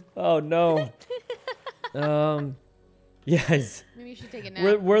so good. Oh no. Guys, Maybe you should take a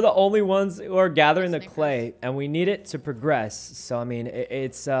nap. we're the only ones who are gathering the Snickers. clay, and we need it to progress. So I mean,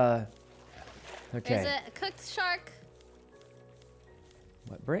 it's There's okay. a cooked shark.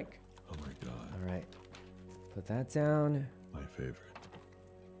 What brick? Oh my God. All right, put that down. My favorite.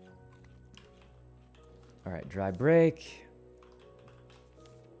 All right, dry brick.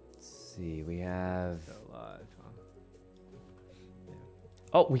 Let's see, we have. Alive, huh?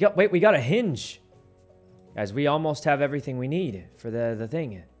 Oh, we got a hinge. Guys, we almost have everything we need for the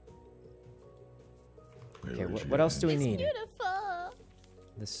thing. Wait, Okay, where'd you what get else do we hinge need? Beautiful.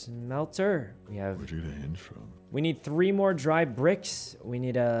 The smelter. We from? have. Where'd you get a hinge from? We need 3 more dry bricks. We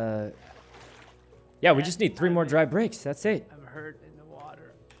need a. Yeah, we just need 3 more dry bricks. That's it. I'm hurt in the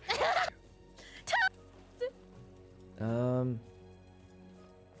water.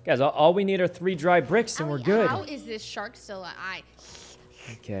 Guys, all we need are 3 dry bricks and we're good. How is this shark still alive?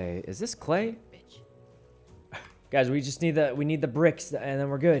 Okay, is this clay? Bitch. Guys, we just need the bricks, and then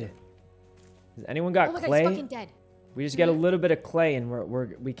we're good. Has anyone got Oh my god, clay? he's fucking dead. We just get a little bit of clay, and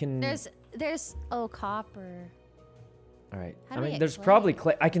we can. There's copper. All right. How I do we mean, get there's clay? probably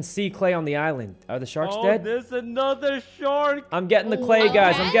clay. I can see clay on the island. Are the sharks Oh, dead? there's another shark. I'm getting the clay,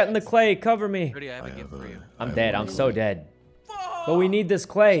 guys. I'm What? getting the clay. Cover me. Rudy, I have a gift for you. I'm dead. I'm so dead. But we need this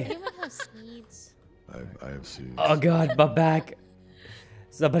clay. Anyone have seeds? I have seeds. Oh God, my back.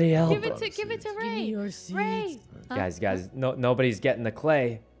 Somebody help. Give it to Ray. Ray. Guys, nobody's getting the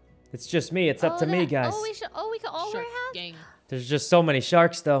clay. It's just me. It's up to me, guys. Oh, we could all wear hats. There's just so many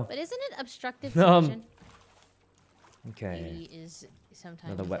sharks, though. But isn't it obstructive Um, vision? Okay. He is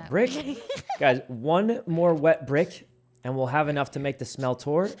sometimes Another wet that brick. way. Guys, one more wet brick, and we'll have enough to make the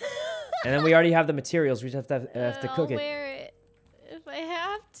smelter. And then we already have the materials. We just have to cook I'll it. wear it if I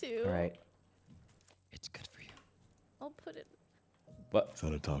have to. All right. It's good for you. I'll put it. What? Is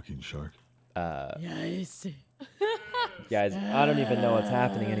that a talking shark? Yes. Guys, I don't even know what's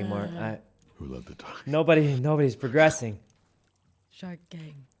happening anymore. Who let the talk? Nobody's progressing. Shark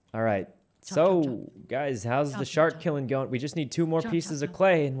gang. All right. Chop, So, chop, chop. guys, how's the Chop, shark chop. killing going? We just need 2 more Chop, pieces chop, of chop.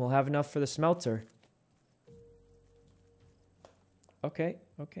 clay, and we'll have enough for the smelter. Okay.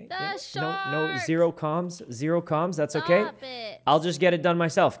 The No, shark! zero comms. That's okay. Stop it. I'll just get it done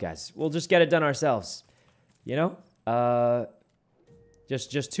myself, guys. We'll just get it done ourselves. You know?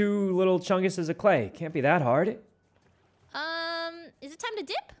 Just 2 little chunguses of clay. Can't be that hard. Is it time to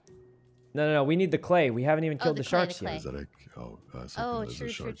dip? No. We need the clay. We haven't even killed the the clay, sharks the yet. clay. Is that a? Oh, Oh, there's true, a true,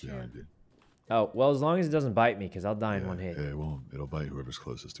 shark true. behind you. Oh, well, as long as it doesn't bite me, because I'll die in one hit. Yeah, it won't. It'll bite whoever's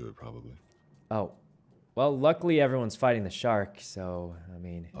closest to it, probably. Oh. Well, luckily everyone's fighting the shark, so, I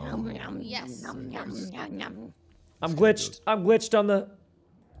mean... Yes. I'm glitched on the...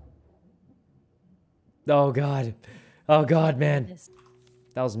 Oh, God. Oh, God, man.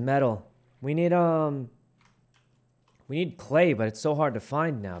 That was metal. We need clay, but it's so hard to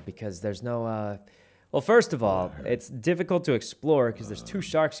find now because there's no, Well, first of all, it's difficult to explore because there's 2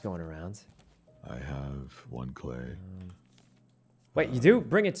 sharks going around. I have 1 clay. Wait, you do?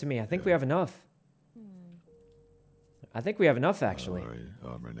 Bring it to me. I think we have enough. I think we have enough, actually.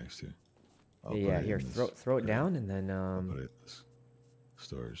 I'm right next to you. I'll Yeah, put it here, in this- throw it down, and then, I'll put it in this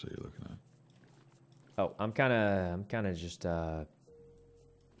storage that you're looking at. Oh, I'm kind of just, All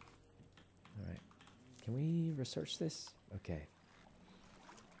right. Can we research this? Okay.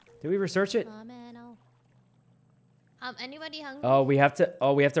 Did we research it? Anybody hungry? Oh, we have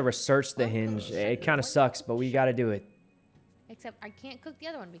to research the hinge. It kind of sucks, but we got to do it. Except I can't cook the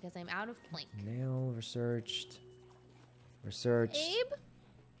other one because I'm out of plank. Nail researched. Abe?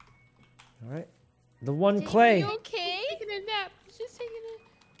 All right. The 1 clay. You okay? Taking a nap. Just taking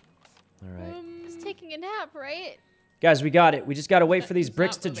All right. Just taking a nap, right? Guys, we got it. We just got to wait for these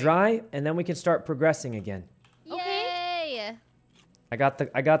bricks to dry, and then we can start progressing again. Yay! I got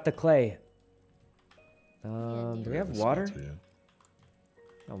the clay. Do we have water?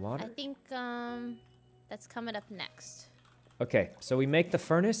 No I water? think that's coming up next. Okay, so we make the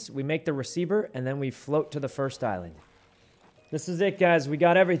furnace, we make the receiver, and then we float to the first island. This is it, guys. We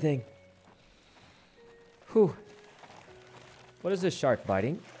got everything. Whew. What is this shark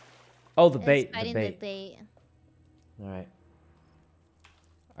biting? Oh, the bait. It's biting The bait. the bait. All right.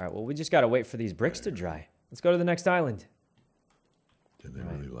 All right, well, we just got to wait for these bricks to dry. Let's go to the next island. Did they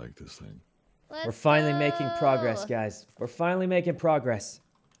really like this thing? We're finally making progress, guys. We're finally making progress.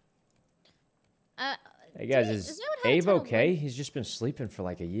 Hey, guys, is Abe okay? He's just been sleeping for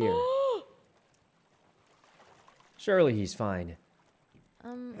like a year. Surely he's fine.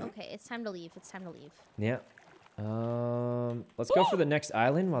 Okay, it's time to leave. It's time to leave. Yeah. Let's go for the next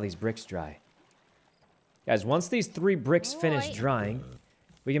island while these bricks dry. Guys, once these 3 bricks finish drying,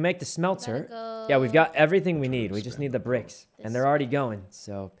 we can make the smelter. Yeah, we've got everything we need. We just need the bricks. And they're already going,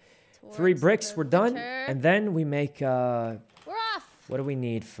 so... 3 bricks, we're done. And then we make, We're off! what do we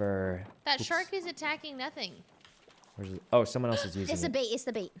need for... That shark is attacking nothing. Where's it? Oh, someone else is using It's the it. bait. It's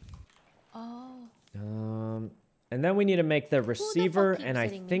the bait. Oh. And then we need to make the receiver, keeps and I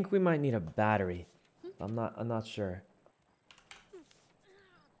hitting me? think we might need a battery. I'm not sure.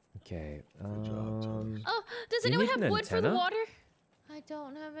 Okay. Oh, does Do you anyone need have an wood for the antenna? water? I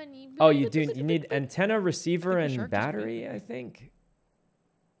don't have any. Oh, you do. You need antenna, receiver, the and shark just battery, I think.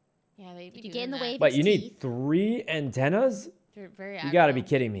 Yeah, they You get in the way. But you need 3 antennas? They're very You gotta be aggro.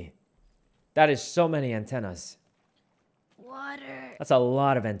 kidding me. That is so many antennas. Water. That's a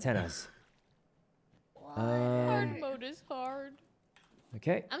lot of antennas. Hard mode is hard.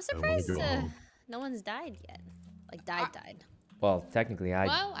 Okay. I'm surprised go home. no one's died yet. Like died. Well, technically, I.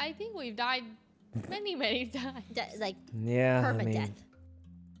 Well, I think we've died many times. Like Yeah, I permadeath. mean,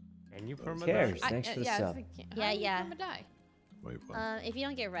 And you Who perma-die? Thanks for the sub. Yeah. Die? Wait, what? If you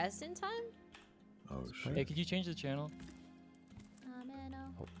don't get res in time. Oh, shit. Hey, could you change the channel?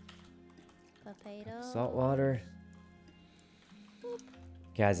 Potato. Salt water.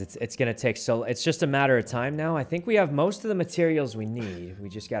 Guys, it's gonna take it's just a matter of time now. I think we have most of the materials we need. We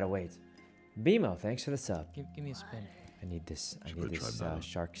just gotta wait. Bimo, thanks for the sub. Give me a spin. I need this. I Should need we this try that?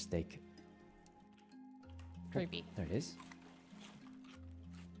 shark steak. Creepy. There it is.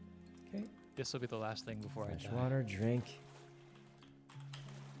 Okay. This will be the last thing before I Fresh die. water, drink.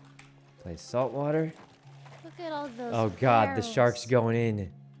 Place salt water. Look at all those. Oh god, the barrels. shark's going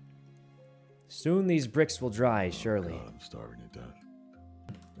in. Soon these bricks will dry, surely. God, I'm starving to death.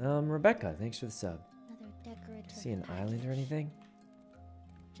 Rebecca, thanks for the sub. Another decorative. See an island or anything?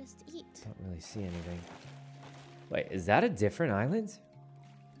 Just eat. Don't really see anything. Wait, is that a different island?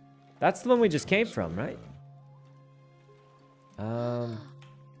 That's the one we just came from, right?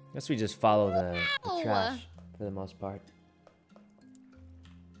 Guess we just follow the Ow! trash for the most part.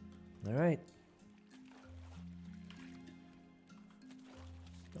 All right.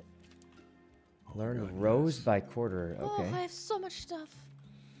 Learn rows by quarter. Okay. Oh, I have so much stuff.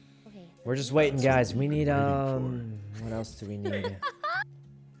 Okay. We're just waiting, guys. We need what else do we need?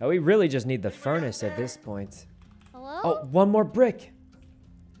 Oh, we really just need the furnace at this point. Hello? Oh, one more brick.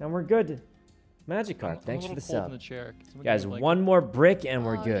 And we're good. Magikarp, I'm thanks a for the little cold sub. in the chair. Can somebody Guys, give, like, one more brick and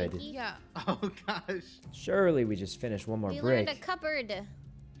we're Oh, good. Nikki. Yeah. Oh gosh. Surely we just finished one more We brick. learned a cupboard.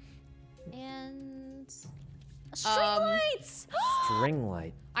 And string Um, lights. String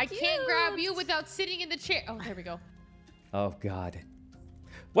light. I can't grab you Cute. without sitting in the chair. Oh, there we go. Oh, God.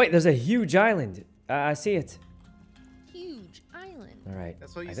 Wait, there's a huge island. I see it. Huge island. All right.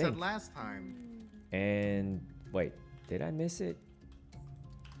 That's what you I said think. last time. And wait, did I miss it?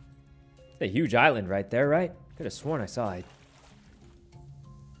 It's a huge island right there, right? Could have sworn I saw it.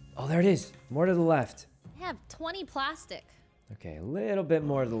 Oh, there it is. More to the left. I have 20 plastic. Okay, a little bit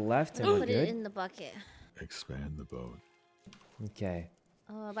more to the left and we're Put it good. in the bucket. Expand the boat. Okay.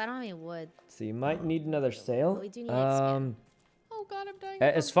 Oh, but I don't have any wood. So you might need another sail. But we do need to expand. Oh God, I'm dying.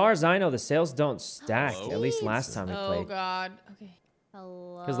 As far as I know, the sails don't stack. Hello? At least last time we Oh played. God. Okay.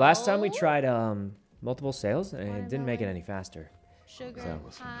 Hello. Because last time we tried multiple sails and it didn't make it Watermelon. any faster. Sugar.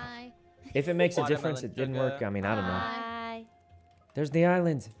 So- Hi. If it makes a Watermelon difference, it didn't work. sugar. I mean, I don't know. Hi. There's the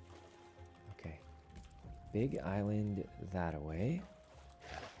island. Okay. Big island that away.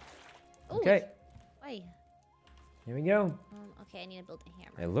 Ooh, Okay. Wait. Here we go. Okay, I need to build a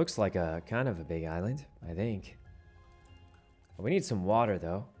hammer. It looks like a kind of a big island, I think. We need some water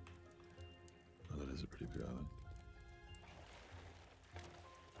though. Oh, that is a pretty big island.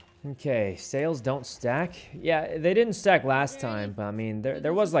 Okay, sails don't stack. Yeah, they didn't stack last time, but I mean,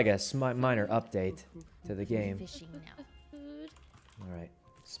 there was like a minor update to the game. Fishing now. Food. All right.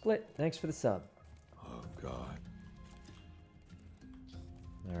 Split, thanks for the sub. Oh, God.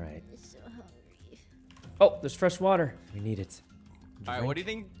 All right. I'm so hungry. Oh, there's fresh water. We need it. All right, what do you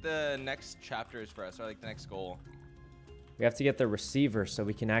Drink. think the next chapter is for us, or like the next goal? We have to get the receiver so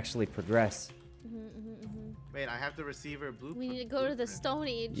we can actually progress. Wait, I have the receiver blueprint. We need to go to the Stone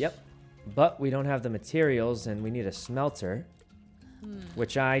Age. Yep. But we don't have the materials and we need a smelter,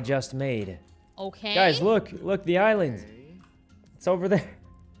 which I just made. Okay. Guys, look, the island. Okay. It's over there.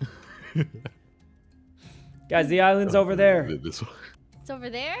 Guys, the island's over there. This one. It's over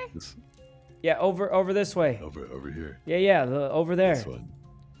there? This, Yeah, over this way. over here. Yeah, over This there. one.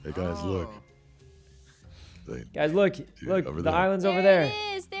 Hey, guys, look. Oh, Wait, Guys, look, over the there. island's over there. It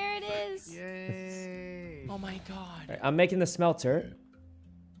is. There it is. Yay. Oh my God. Alright, I'm making the smelter.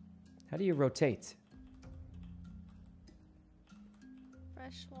 How do you rotate?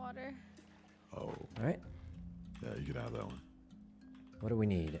 Fresh water. Oh, All right. yeah, you can have that one. What do we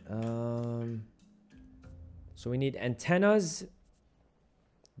need? So we need antennas.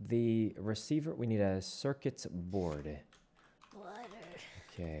 The receiver. We need a circuit board. Water.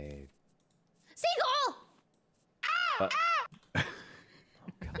 Okay. Seagull!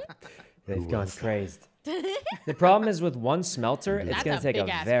 They've gone crazed. The problem is with one smelter, it's That's gonna a take a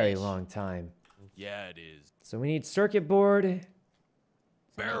big-ass very fish. long time. Yeah, it is. So we need circuit board.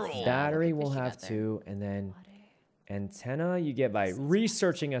 Barrel. Battery what we'll fish you have got there? two, and then Water. antenna you get by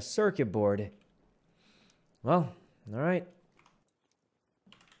researching a circuit board. Well, all right.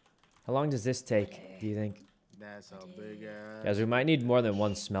 How long does this take, do you think? That's a big ass. Guys, we might need more than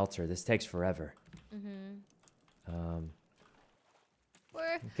one smelter. This takes forever.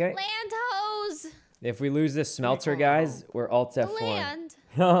 We're Okay. land hose. If we lose this smelter, guys, we're alt The F1.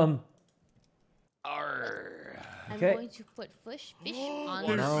 land. Arr. I'm Okay. going to put fish on There's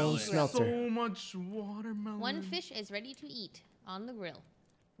the No grill. smelter. so much watermelon. One fish is ready to eat on the grill.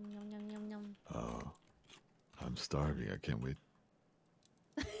 Yum, yum, yum, yum. Oh, I'm starving. I can't wait.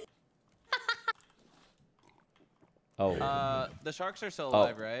 Oh. The sharks are still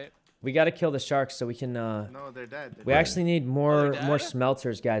alive, right? We gotta kill the sharks so we can. No, they're dead. We actually need more they're dead?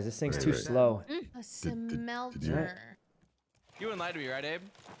 smelters, guys. This thing's too slow. A smelter. You wouldn't lie to me, right, Abe?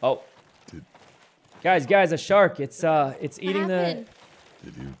 Oh. Guys, a shark. It's eating the.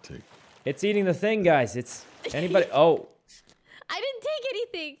 Did you take? It's eating the thing, guys. It's anybody. Oh. I didn't take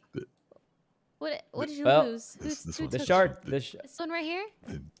anything. What did you Well, lose? The took shark. This one right here?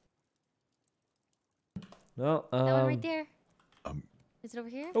 Well, That one right there. Is it over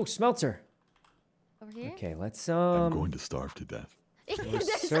here? Oh, smelter. Over here? Okay, let's I'm going to starve to death.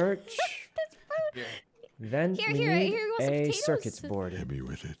 research. Then we need a circuits board. Hit me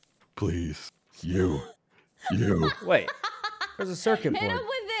with it, please. You. Wait, there's a circuit Hit him board.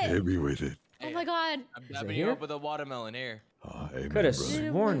 with it. Hit me with it. Oh my god. I'm dabbing you up with a watermelon here. Amen, Could have brother.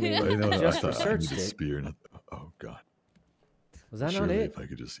 sworn we I know. I just thought I researched need a it. spear. Not, oh God. Was that Surely not it? if I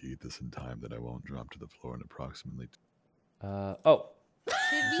could just eat this in time, that I won't drop to the floor in approximately. Oh.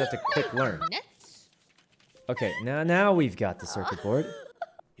 Just have to click learn. Okay, now we've got the circuit board.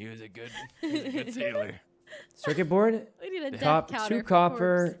 He was a good sailor. Circuit board. We need a death Cop, counter 2 for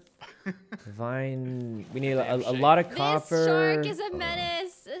copper. Vine. We need a lot of copper. This shark is a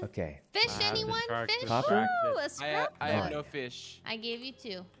menace. Okay. Fish, anyone? Fish? Copper? Ooh, a I scrap have book. no fish. I gave you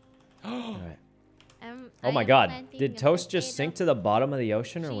 2. All right. I Oh my am God! planting Did a Toast just potato. sink to the bottom of the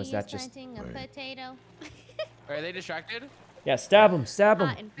ocean, or She was that is just? planting a potato. Are they distracted? Yeah, stab him! Stab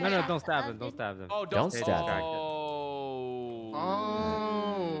him! No, don't stab them. Don't stab them. Oh, Don't stay stab. distracted.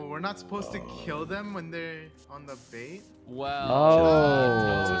 Oh, we're not supposed to kill them when they're on the bait? Well.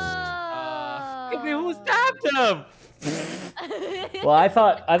 Oh. Who stabbed him? Well, I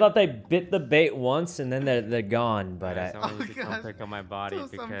thought they bit the bait once and then they're gone, but Alright, I. someone needs to come pick up my body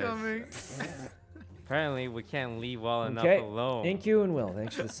Toast, I'm because coming. apparently we can't leave well enough Okay. alone. Thank you and Will.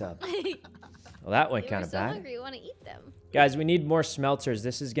 Thanks for the sub. Well, that went kind of so bad. hungry, you want to eat them. Guys, we need more smelters.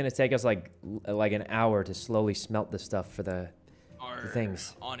 This is gonna take us like an hour to slowly smelt the stuff for the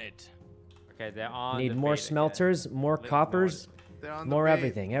things. On it. Okay, they're on. Need the more bait again. smelters, more coppers, They're on the more bait.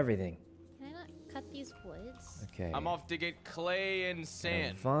 everything. Can I not cut these woods? Okay. I'm off to get clay and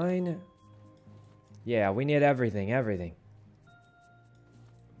sand. Fine. Yeah, we need everything.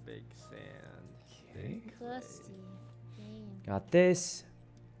 Big sand. Okay. Dusty. Dang. Got this.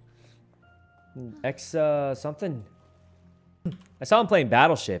 Something. I saw him playing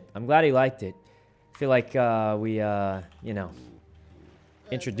Battleship. I'm glad he liked it. I feel like we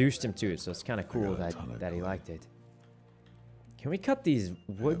introduced him to it, so it's kind of cool that he liked it. Can we cut these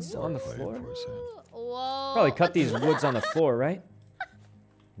woods on the floor? Whoa. Probably cut these woods on the floor, right?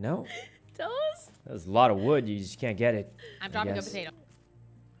 No? Toast? There's a lot of wood. You just can't get it. I'm I dropping a guess. potato.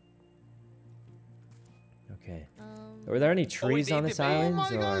 Okay. Were there any trees on this island? Oh my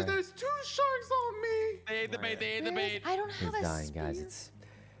or... gosh, there's 2 sharks on me! They ate the bait. They ate the bait. I don't He's have a dying, guys.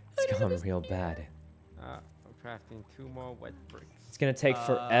 spear. It's going real bad. I'm crafting 2 more wet bricks. It's gonna take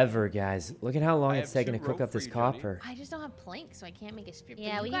forever, guys. Look at how long I it's have taking to 2 cook rope up for this you, Jody. copper. I just don't have planks, so I can't make a spear.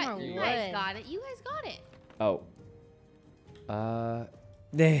 Yeah, But we you need guys, more you wood. guys got it. You guys got it. Oh.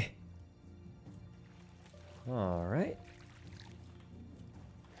 Nah. All right.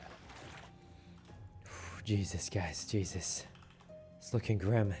 Jesus, guys, Jesus. It's looking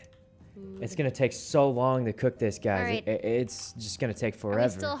grim. It's gonna take so long to cook this, guys. Alright. It's just gonna take Are we forever.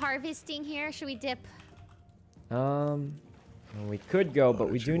 still harvesting here? Should we dip? Well, we could go, but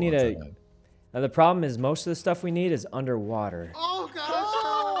we do need a. Now the problem is most of the stuff we need is underwater. Oh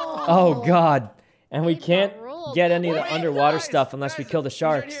gosh! Oh God! And we Read the can't rules. get any of the Wait, underwater guys, stuff unless we guys, kill the he's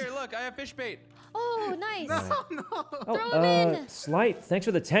sharks. Right here, look, I have fish bait. Oh, nice. Oh, Throw 'em in. Slight, thanks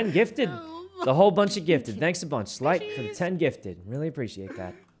for the 10 gifted. The whole bunch of gifted. Thanks a bunch. Slight for the 10 gifted. Really appreciate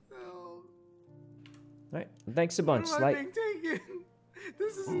that. All right, thanks a bunch, Where am I Slight. being taken?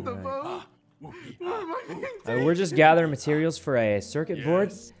 This isn't the boat. Where am I being taken? We're just gathering materials for a circuit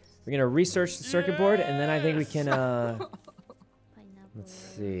board. We're gonna research the circuit board, and then I think we can. Let's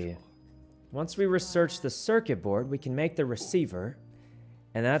see. Once we research the circuit board, we can make the receiver,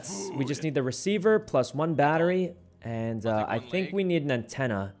 and we just need the receiver plus 1 battery, and I think leg. we need an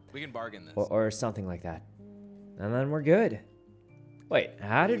antenna We can bargain this. or something like that, and then we're good. Wait,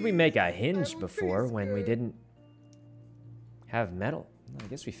 how did we make a hinge before when we didn't have metal? I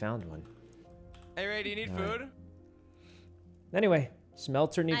guess we found one. Hey, Ray, do you need food? Anyway,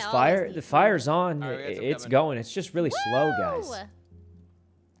 smelter needs always fire. need The food. fire's on. Alright, we got some It's coming. going. It's just really slow, guys.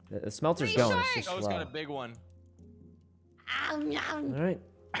 Woo! The smelter's Free going. shark! It's just Oh, slow. it's got a big one. All right.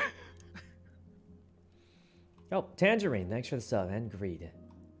 Oh, Tangerine, thanks for the sub and greed.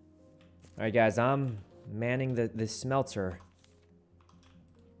 All right, guys, I'm manning the smelter.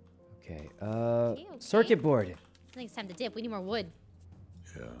 Okay. Okay. Circuit board. I think it's time to dip. We need more wood.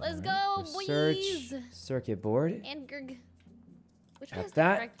 Yeah. Let's go, Search boys. circuit board. And Gerg. Which Got way is the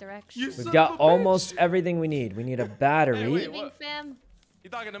that. correct direction? You We've son got of a almost bitch. everything we need. We need a battery. Hey, wait, Leaving, what? fam. You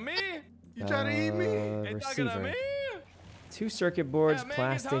talking to me? You trying to eat me? You talking to Receiver. me? 2 circuit boards, Yeah, man,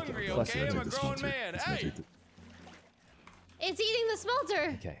 plastic, get hungry, plus okay? It's I'm gonna a take the grown smelter. man. It's gonna Hey. take the- It's eating the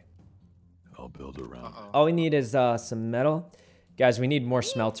smelter. Okay. I'll build around. Uh-oh. All we need is some metal. Guys, we need more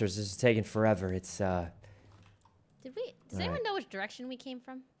smelters. This is taking forever. It's Does anyone Alright. know which direction we came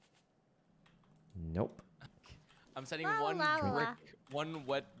from? nope. I'm setting La, one la, la. brick, one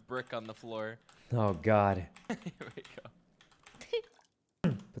wet brick on the floor. Oh god. Here we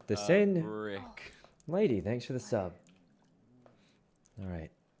go. Put this in. Brick. Lady, thanks for the sub. All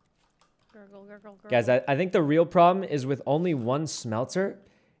right. Gurgle, gurgle, gurgle. Guys, I think the real problem is with only one smelter,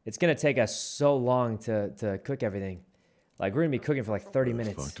 it's going to take us so long to cook everything. Like, we're going to be cooking for like 30 Where the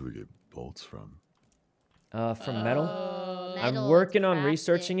minutes. fuck do we get bolts from? From metal. I'm metal working to on craft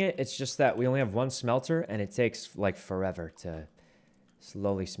researching it. it. It's just that we only have one smelter, and it takes like forever to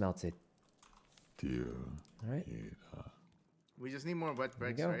slowly smelt it. Do you All right. need, We just need more wet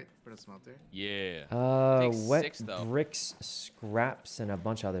bricks, go. right? For the smelter. Yeah. Takes Wet 6 though. bricks, scraps, and a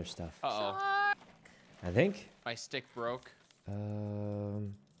bunch of other stuff. Uh-oh. I think. My stick broke.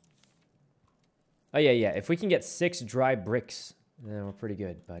 Oh yeah. If we can get 6 dry bricks, then we're pretty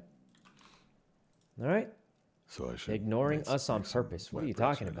good. But all right, so I should ignoring make us on make some purpose. What wet are you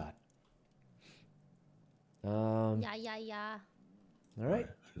bricks talking right about? Yeah. All right.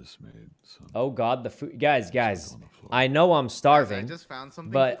 I just made some. Oh God, the food, guys. on the floor. I know I'm Guys, I starving, just found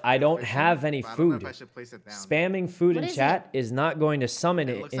something but I for don't fishing, have any but I don't know food. if I should place it down. Spamming food What in is chat is not going to summon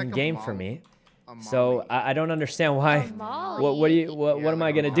It it looks in like a game for molly. me. A So molly. I don't understand why. Molly. What do you what Yeah, am I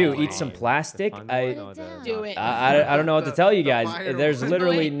like a gonna do? molly. Eat some plastic? Fun I one or the- Do it. I don't know what to tell you The guys. fire There's one.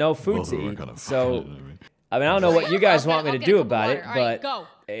 literally Wait. no food Both to of them are eat. kinda So fine, I mean, I don't know what you guys want me to do I'll get a about cup it, of water. Alright,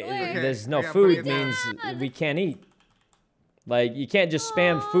 but go. there's no I got food plenty of means we can't eat. Like you can't just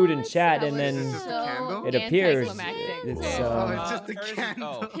spam food in chat and Is then this a candle? it appears. anticlimactic. It's Oh, I it's just a Thursday-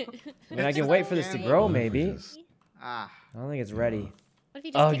 candle. mean, I can wait for this to grow What if we maybe. just- Ah. I don't think it's ready. What if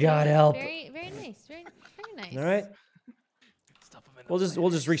you Oh, just keep God, going? help. Very, very nice. Very nice. All right, Stuff 'em in the we'll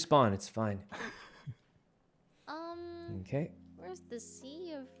just respawn. It's fine. Okay, Where's the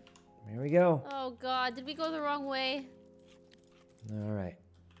sea of? here we go. Oh God, did we go the wrong way? All right,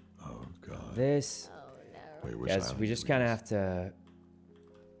 Oh god. this. Oh no. Wait, which Guys, island we did just kind of use? have to.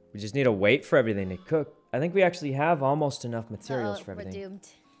 We just need to wait for everything to cook. I think we actually have almost enough materials for We're everything. doomed.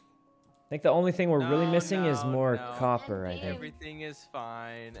 I think the only thing we're really No, missing is no, more no. copper. I think. Everything is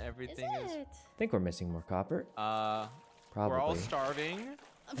fine. Everything is. it? I think we're missing more copper. We're all Probably. starving.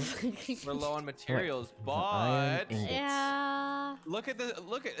 We're low on materials, iron but ingots. Yeah. look at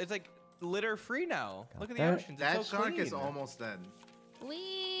it's like litter free now. Got Look at the that. oceans. That It's so shark is clean. almost dead.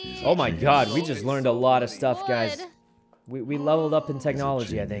 We. Oh my Jeez. God, we So just it's learned a so lot of bloody. stuff, guys. We leveled up in He's a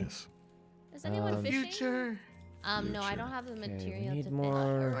technology, I think. genius. Is anyone fishing? Future. No, I don't have the we material need to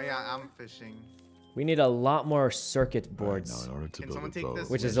more- Oh yeah, I'm fishing. We need a lot more circuit Right, boards, now, in order to Can build someone a take boat, this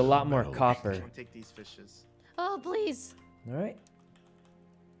which we is need a lot more metal. copper. Someone take these fishes. Oh please. All right.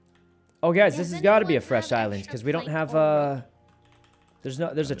 Oh, guys, this Does has got to be a anyone fresh have island extra because we don't plank have or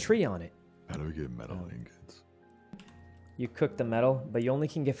There's a tree on it. How do we get metal Oh. ingots? You cook the metal, but you only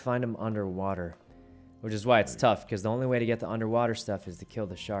can find them underwater, which is why it's tough because the only way to get the underwater stuff is to kill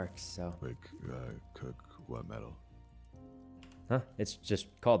the sharks. So, Like, cook what metal? huh? It's just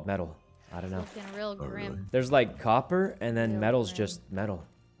called metal. I don't know. Looking real Oh, really? grim. There's like copper, and then Real metal's grim. just metal.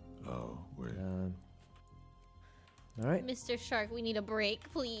 Oh, wait. All right, Mr. Shark, we need a break,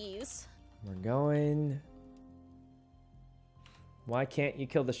 please. we're going. Why can't you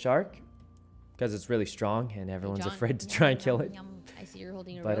kill the shark? Because it's really strong, and everyone's John, afraid to yum, try and yum, kill it. yum. I see you're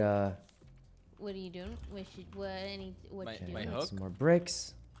holding a But rope. What are you doing? What you okay, My doing? hook? some more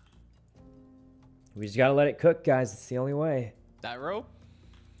bricks. We just gotta let it cook, guys. It's the only way. That rope?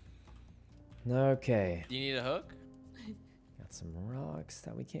 Okay, Do you need a hook? got some rocks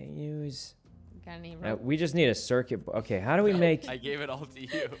that we can't use. Got any rope? We just need a circuit. Okay, how do we make I gave it all to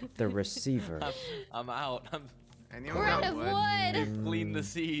you. the receiver? I'm out. Anyone We're got out of wood? wood. Clean the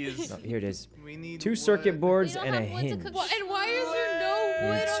seas. Oh, here it is. We need 2 wood. circuit boards We don't and a have wood to hinge. cook. And why is there no We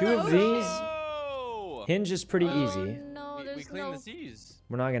wood need on 2 the of ocean? these. Oh! Hinge is pretty Oh, easy. no, We there's clean no. the seas.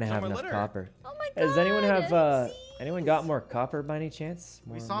 We're not gonna No have more enough litter. copper. Oh my god. Does anyone have seas. anyone got more copper by any chance?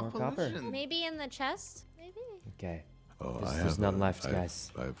 More, We saw more copper? pollution. Maybe in the chest? Maybe. Okay. Oh, There's none left, I have-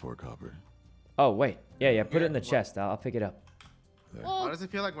 guys. I have 4 copper. Oh wait, yeah, put it in the What? chest. I'll pick it up. There. Well, Why does it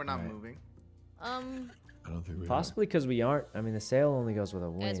feel like we're not Alright. moving? I don't think we Possibly because we aren't. I mean, the sail only goes with a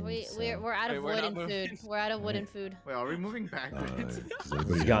wind. Guys, we're so. out of Wait, we're wood not and moving. food. We're out of wood and food. Wait, are we moving backwards? does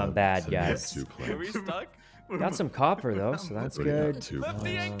anybody It's gone have- bad, does anybody have guys. 2 Are we planks? stuck? Got some copper though, so that's Anybody have good. 2 Lift the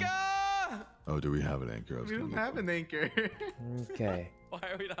planks? anchor! Oh, do we have an anchor? I was We gonna don't look have for an anchor. Okay. Why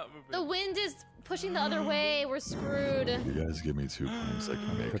are we not moving? The wind is pushing the other way. We're screwed. it. You guys give me 2 planks. I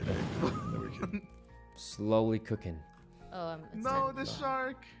can make an anchor, and then we can. Slowly cooking. Oh, it's No, the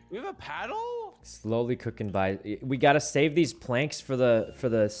shark. We have a paddle? Slowly cooking by. We gotta save these planks for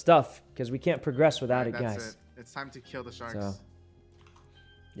the stuff because we can't progress without it, That's guys. it. It's time to kill the sharks. So,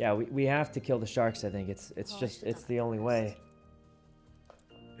 yeah, we have to kill the sharks. I think it's just it's the only way.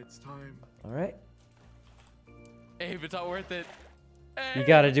 It's time. All right. Abe, it's not worth it. You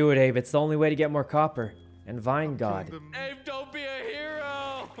gotta do it, Abe. It's the only way to get more copper. And Vine God. Abe, don't be a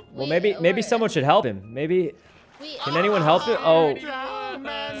hero! Well, maybe someone should help him. Maybe. Can anyone help him? Oh. Down,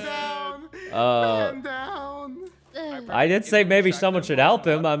 man down. Uh. Man down. I did say maybe someone should help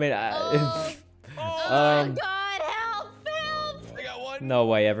him. I mean, Oh um, God, help! I got one. no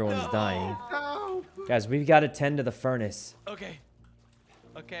way, everyone's dying. No. Guys, we've got to tend to the furnace. Okay.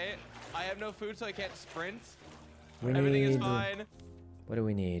 Okay. I have no food, so I can't sprint. We Everything is need. fine. What do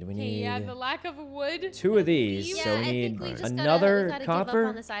we need? We Okay, need yeah, the lack of wood. 2 of these. Yeah, So we I need think we just another gotta give up copper.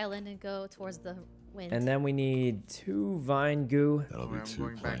 on this island and go towards the wind. And then we need 2 vine goo. That'll be I'm 2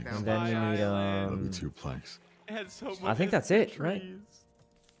 going back planks. down. And then we need That'll be 2 planks. It had so much I think that's it, right? trees.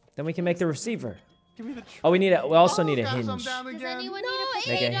 Then we can make the receiver. Give me the Oh, we also need a Gosh, I'm hinge. down Does again. anyone need a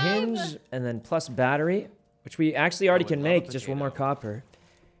Make a potato? hinge and then plus battery, which we actually already would can love a make, just 1 potato. more copper.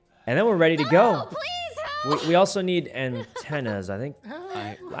 And then we're ready to go. Please help! We also need antennas. I think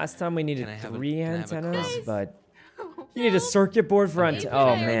last time we needed Can I have a- 3 can I have a antennas, crumb? but you need a circuit board for antennas.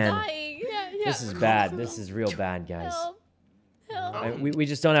 Oh man, Dying. Yeah. this is bad. This is real bad, guys. Help! We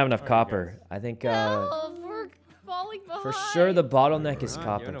just don't have enough copper. I think Help! We're falling behind. for sure the bottleneck is You're in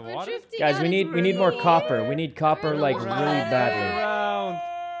copper. the We're water? drifting Guys, out we into need more the copper. We need copper like really badly. Around.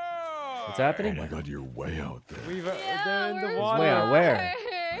 What's Oh happening? my god, you're way out there. We've Yeah, they're in we're the water. Where? Where?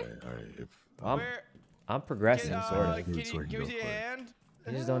 Alright, if Where? I'm progressing, Can, sort of. Can, Dude, so I you, can can we go see a for it. hand?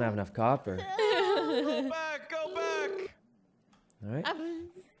 We just don't have enough copper. Go back, go back! All right.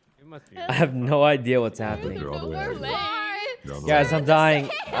 You must be. I have no idea what's happening. They're all the way out there. You're on the Guys, way. I'm dying.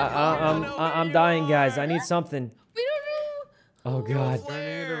 I'm dying, guys. I need something. We don't know. Oh god. Turning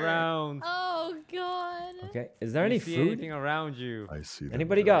it around. Oh God. Okay. Is there Do any you see food? anything around you? I see them.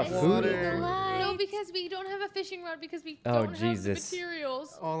 Anybody They're got all food? there. No, because we don't have a fishing rod because we Oh, don't Jesus. have the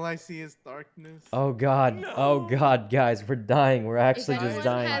materials. All I see is darkness. Oh god. Oh god, guys, we're dying. We're actually if just anyone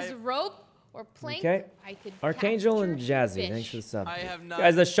dying. has rope or plank, Okay. I could Archangel and capture Jazzy, thanks for the fish. sub. I have not.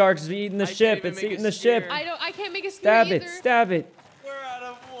 Guys, the shark's eating the I can't ship. even It's make a eating the ship. spear. I can't make a spear Stab either. it. Stab it. We're out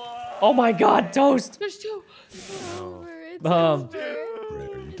of water. Oh my god, toast. There's 2. It's over. It's Um, over. Ray,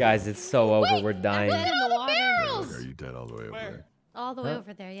 are you Guys, it's so over. Wait, We're dying. I'm dead in the water. dead? Are you dead all the way over Where? there? All the way Huh?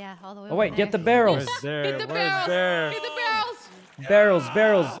 over there, yeah. All the way Oh wait, over get the there. barrels. Where's there? Get the Where's barrels. there? Get the barrels.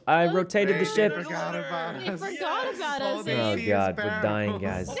 Barrels. I rotated the They ship. forgot about They us. forgot about All us. they Oh see is god, we're dying,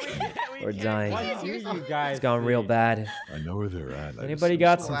 barrels. guys. We We're can't dying. What do you guys? It's gone real see? bad. I know where they're at. I Anybody just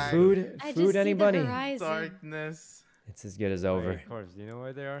got searched some Flag. food? I just Food, see anybody? the horizon. Darkness. It's as good as Wait, over. of course. Do you know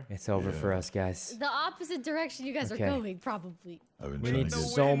where they are? It's over for us, guys. The opposite direction you guys Okay. are going, probably. I've been We trying need to get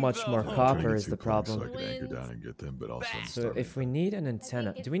so much more I'm trying to copper get is 2 the planks problem. So I can anchor Wind. down and get them, but also I'm So starving. if we need an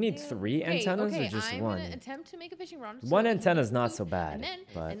antenna, do we need 3 antennas or just I'm 1? gonna attempt to make a fishing rod. so One we can antenna's get not food, so bad, And then,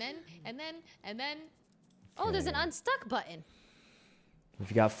 but- and then. Oh, there's an Okay. unstuck button.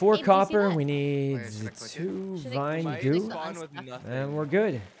 We've got 4 Hey, do you see copper. that? We need Wait, should I click it? 2 Should I vine Might goo, spawn with nothing. and we're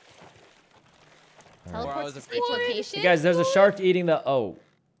good. Teleport was to afraid safe to- location. Hey guys, there's a shark eating the. Oh,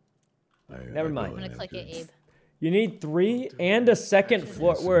 Never mind. I'm gonna click it, Abe. you need 3 and a second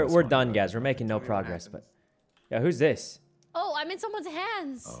floor. We're done, guys. We're making no progress. But yeah, who's this? Oh, I'm in someone's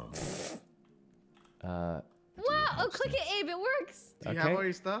hands. Uh, Wow! Oh, click it, Abe. It works. Do you Okay. have all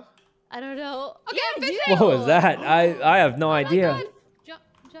your stuff? I don't know. Okay, I'm Yeah, fishing. what was that? I have no Oh my idea. God.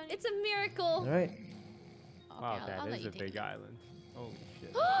 Johnny. It's a miracle. All right. Okay, Wow, I'll that let is you a take big it. island. Holy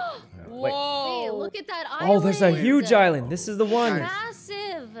shit. Wait. Wait, look at that island. Oh, there's a huge island. This is the one.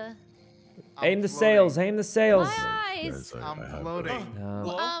 Massive. Aim the sails. Aim the sails. My eyes. Guys, I I'm have-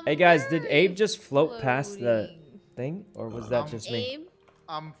 floating. Hey guys, did Abe just float past the floating. thing, or was that just me? Abe?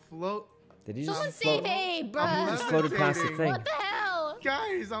 I'm float. Did he Someone just float? save Abe, I'm bruh. Just floated past the levitating. thing. What the hell?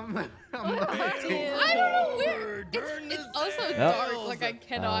 Guys, I'm What levitating. happened? I don't know where. It's also Yep. dark. Like I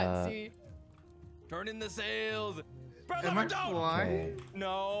cannot Uh, see. Turn in the sails. Bread Am I lover, don't. flying? Okay.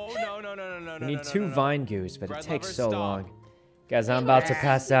 No. We need 2 vine goos, but it Bread takes lover, so stop. long. Guys, I'm about to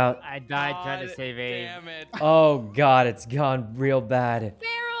pass out. I died trying to God save Abe. Damn it. Oh God, it's gone real bad.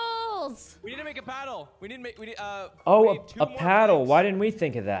 Barrels. We need to make a paddle. We need to make. We need. Oh, we need two a more paddle. planks. Why didn't we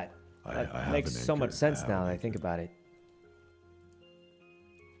think of that? I That have makes an so much anchor. sense I have now an that I think anchor. about it.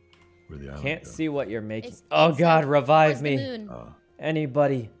 Where the island Can't go? see what you're making. It's Oh south God, towards revive the me. moon. Oh,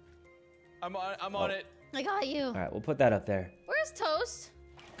 Anybody. I'm on it. I got you. All right, we'll put that up there. Where's Toast?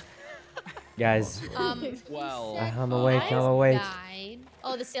 Guys, Well. I'm awake, I'm Guys awake. died.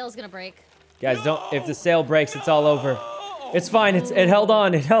 Oh, the sail's gonna break. Guys, don't, if the sail breaks, it's all over. It's fine, it held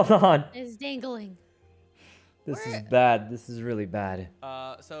on, it held on. It's dangling. This is bad, this is really bad.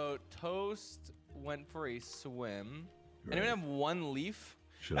 So Toast went for a swim. Right. Anyone have one leaf?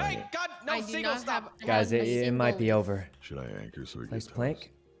 Should Hey, I God, no, I do single not stop. Guys, have a it might be single- over. should I anchor so we Place get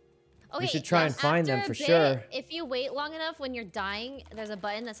plank. Okay, should try and find them after for a bit, sure. If you wait long enough, when you're dying, there's a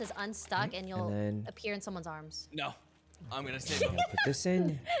button that says unstuck, and you'll then- appear in someone's arms. No, I'm gonna save I'm him. gonna put this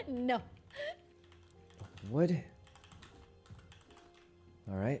in. No. Wood.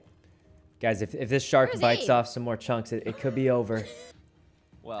 All right. Guys, if this shark Where's bites Abe? off some more chunks, it could be over.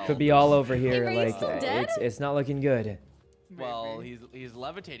 Well, Could be all over here. are you Like, still dead? it's not looking good. well, he's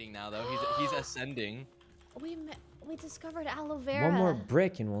levitating now though. He's ascending. We discovered aloe vera. One more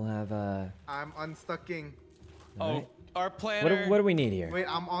brick and we'll have I'm unstucking. Alright. Our planner. What do we need here? Wait,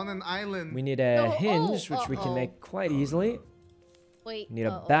 I'm on an island. We need a No, hinge, oh, which we can uh-oh. make quite easily. Wait. We need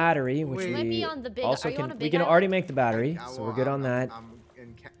a battery, which Wait. we Might be on the big- also are you on can. a We big can island? already make the battery, I- so well, we're good on that.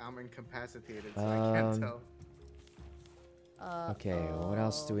 I'm incapacitated, so I can't tell. Okay, what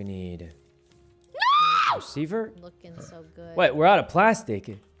else do we need? Receiver? Looking so good. Wait, we're out of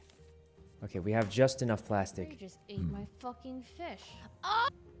plastic. Okay, we have just enough You plastic. just ate my fucking fish. Oh,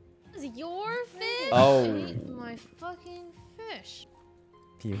 is it your fish? Oh. You ate my fucking fish.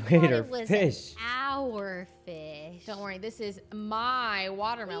 You I ate thought our it was fish. our fish. Don't worry, this is my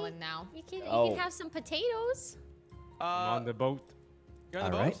watermelon now. You can, Oh. you can have some potatoes. I'm on the boat. You're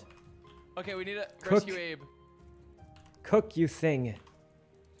on the Alright. boat. Okay, we need to Cook. rescue Abe. Cook, you thing.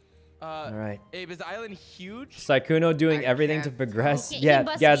 All right. Abe, is the island huge? Sykkuno doing I everything to can't progress. tell. He Yeah,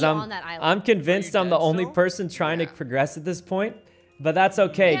 busted guys, you I'm on that island. I'm convinced Are you I'm the dead only still? person trying to Yeah. progress at this point, but that's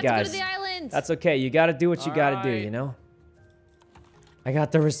okay, You have to go guys. to the island. That's okay. You got to do what you got to do, Alright. you know? I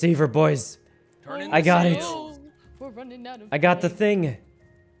got the receiver, boys. Turn in I the got it. sails. We're running out of I got the thing.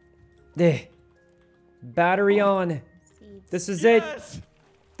 There. Battery on. Seeds. This is it.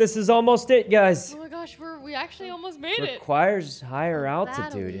 This is almost it, guys. Oh my gosh, we actually almost made it. Requires higher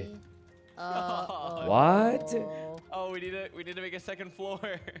altitude. Uh-oh. What? Oh, we need to make a second floor.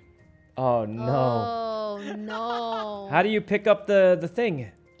 Oh no. Oh no. How do you pick up the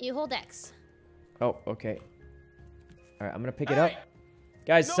thing? You hold X. Oh, okay. All right, I'm gonna pick it Hey! up.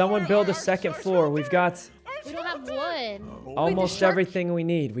 Guys, No, someone build a our second shark's floor. right We've there. got We don't have wood. almost shark- everything we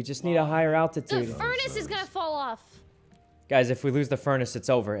need. We just need a higher The altitude. furnace is gonna fall off. Guys, if we lose the furnace, it's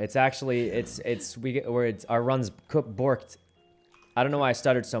over. It's actually our run's borked. I don't know why I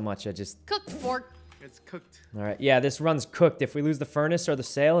stuttered so much. I just Cooked fork. It's cooked. all right. Yeah, this run's cooked. If we lose the furnace or the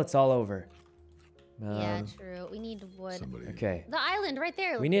sail, it's all over. Yeah, true. We need wood. Somebody. Okay. The island right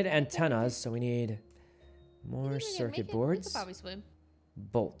there. We need antennas, so we need more circuit We could boards, probably swim.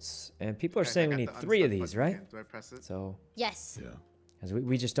 bolts, and people are Guys, I saying we got need the 3 of unstuck these, button right? again. Do I press it? So, Yes. Yeah. as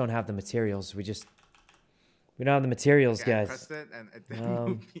we just don't have the materials. We don't have the materials, Okay, I guys. pressed it and it didn't Um,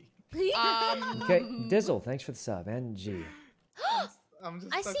 move me. Okay, Dizzle, thanks for the sub. And G. I'm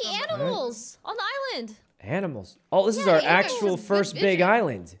just I stuck see on the- animals on the island. Animals. Oh, this is Yeah, our you guys actual have good first big vision.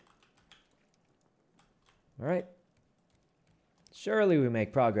 island. All right. Surely we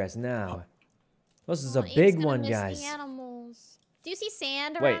make progress now. This is a Oh, Abe's big gonna one, miss guys. The animals. Do you see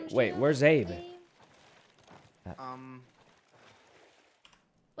sand Wait, around wait, you? where's Abe?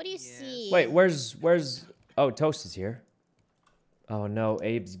 What do you Yes. see? Wait, where's? Oh, Toast is here. Oh no,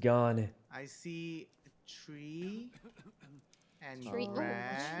 Abe's gone. I see a tree and Tree- oh,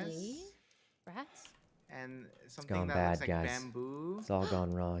 grass tree? Rats? and something gone that bad, looks like guys. bamboo. It's all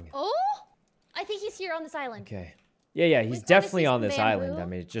gone wrong. Oh, I think he's here on this island. Okay. Yeah, he's wanna definitely see on some this island. I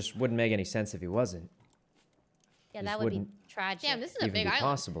bamboo? mean, it just wouldn't make any sense if he wasn't. Yeah, This that would be wouldn't tragic. Damn, this is a Even big be island.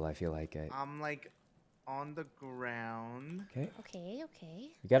 possible, I feel like. I'm like on the ground. Okay.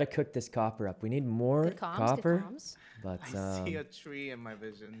 Okay. We gotta cook this copper up. We need more Good comms, copper. good comms. But I see a tree in my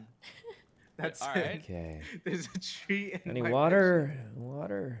vision. That's All it. right. okay. There's a tree in Any my water?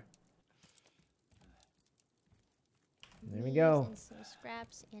 Water. There we go. And some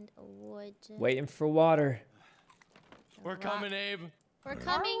scraps and a wood. Waiting for water. We're coming, Abe. We're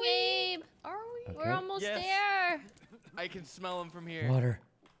coming, Abe. Are we? Okay. We're almost Yes. there. I can smell him from here. Water.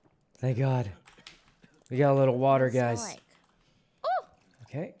 Thank God. We got a little water, What's it guys. like?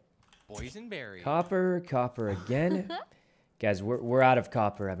 Okay. Boysenberry. Copper again. Guys, we're out of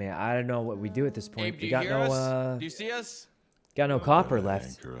copper. I mean, I don't know what we do at this point. Abe, do We you got hear no us? Do you see us? got no copper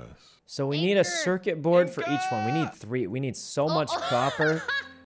left. Anchor us. So we need a circuit board for each one. We need 3. We need so much copper.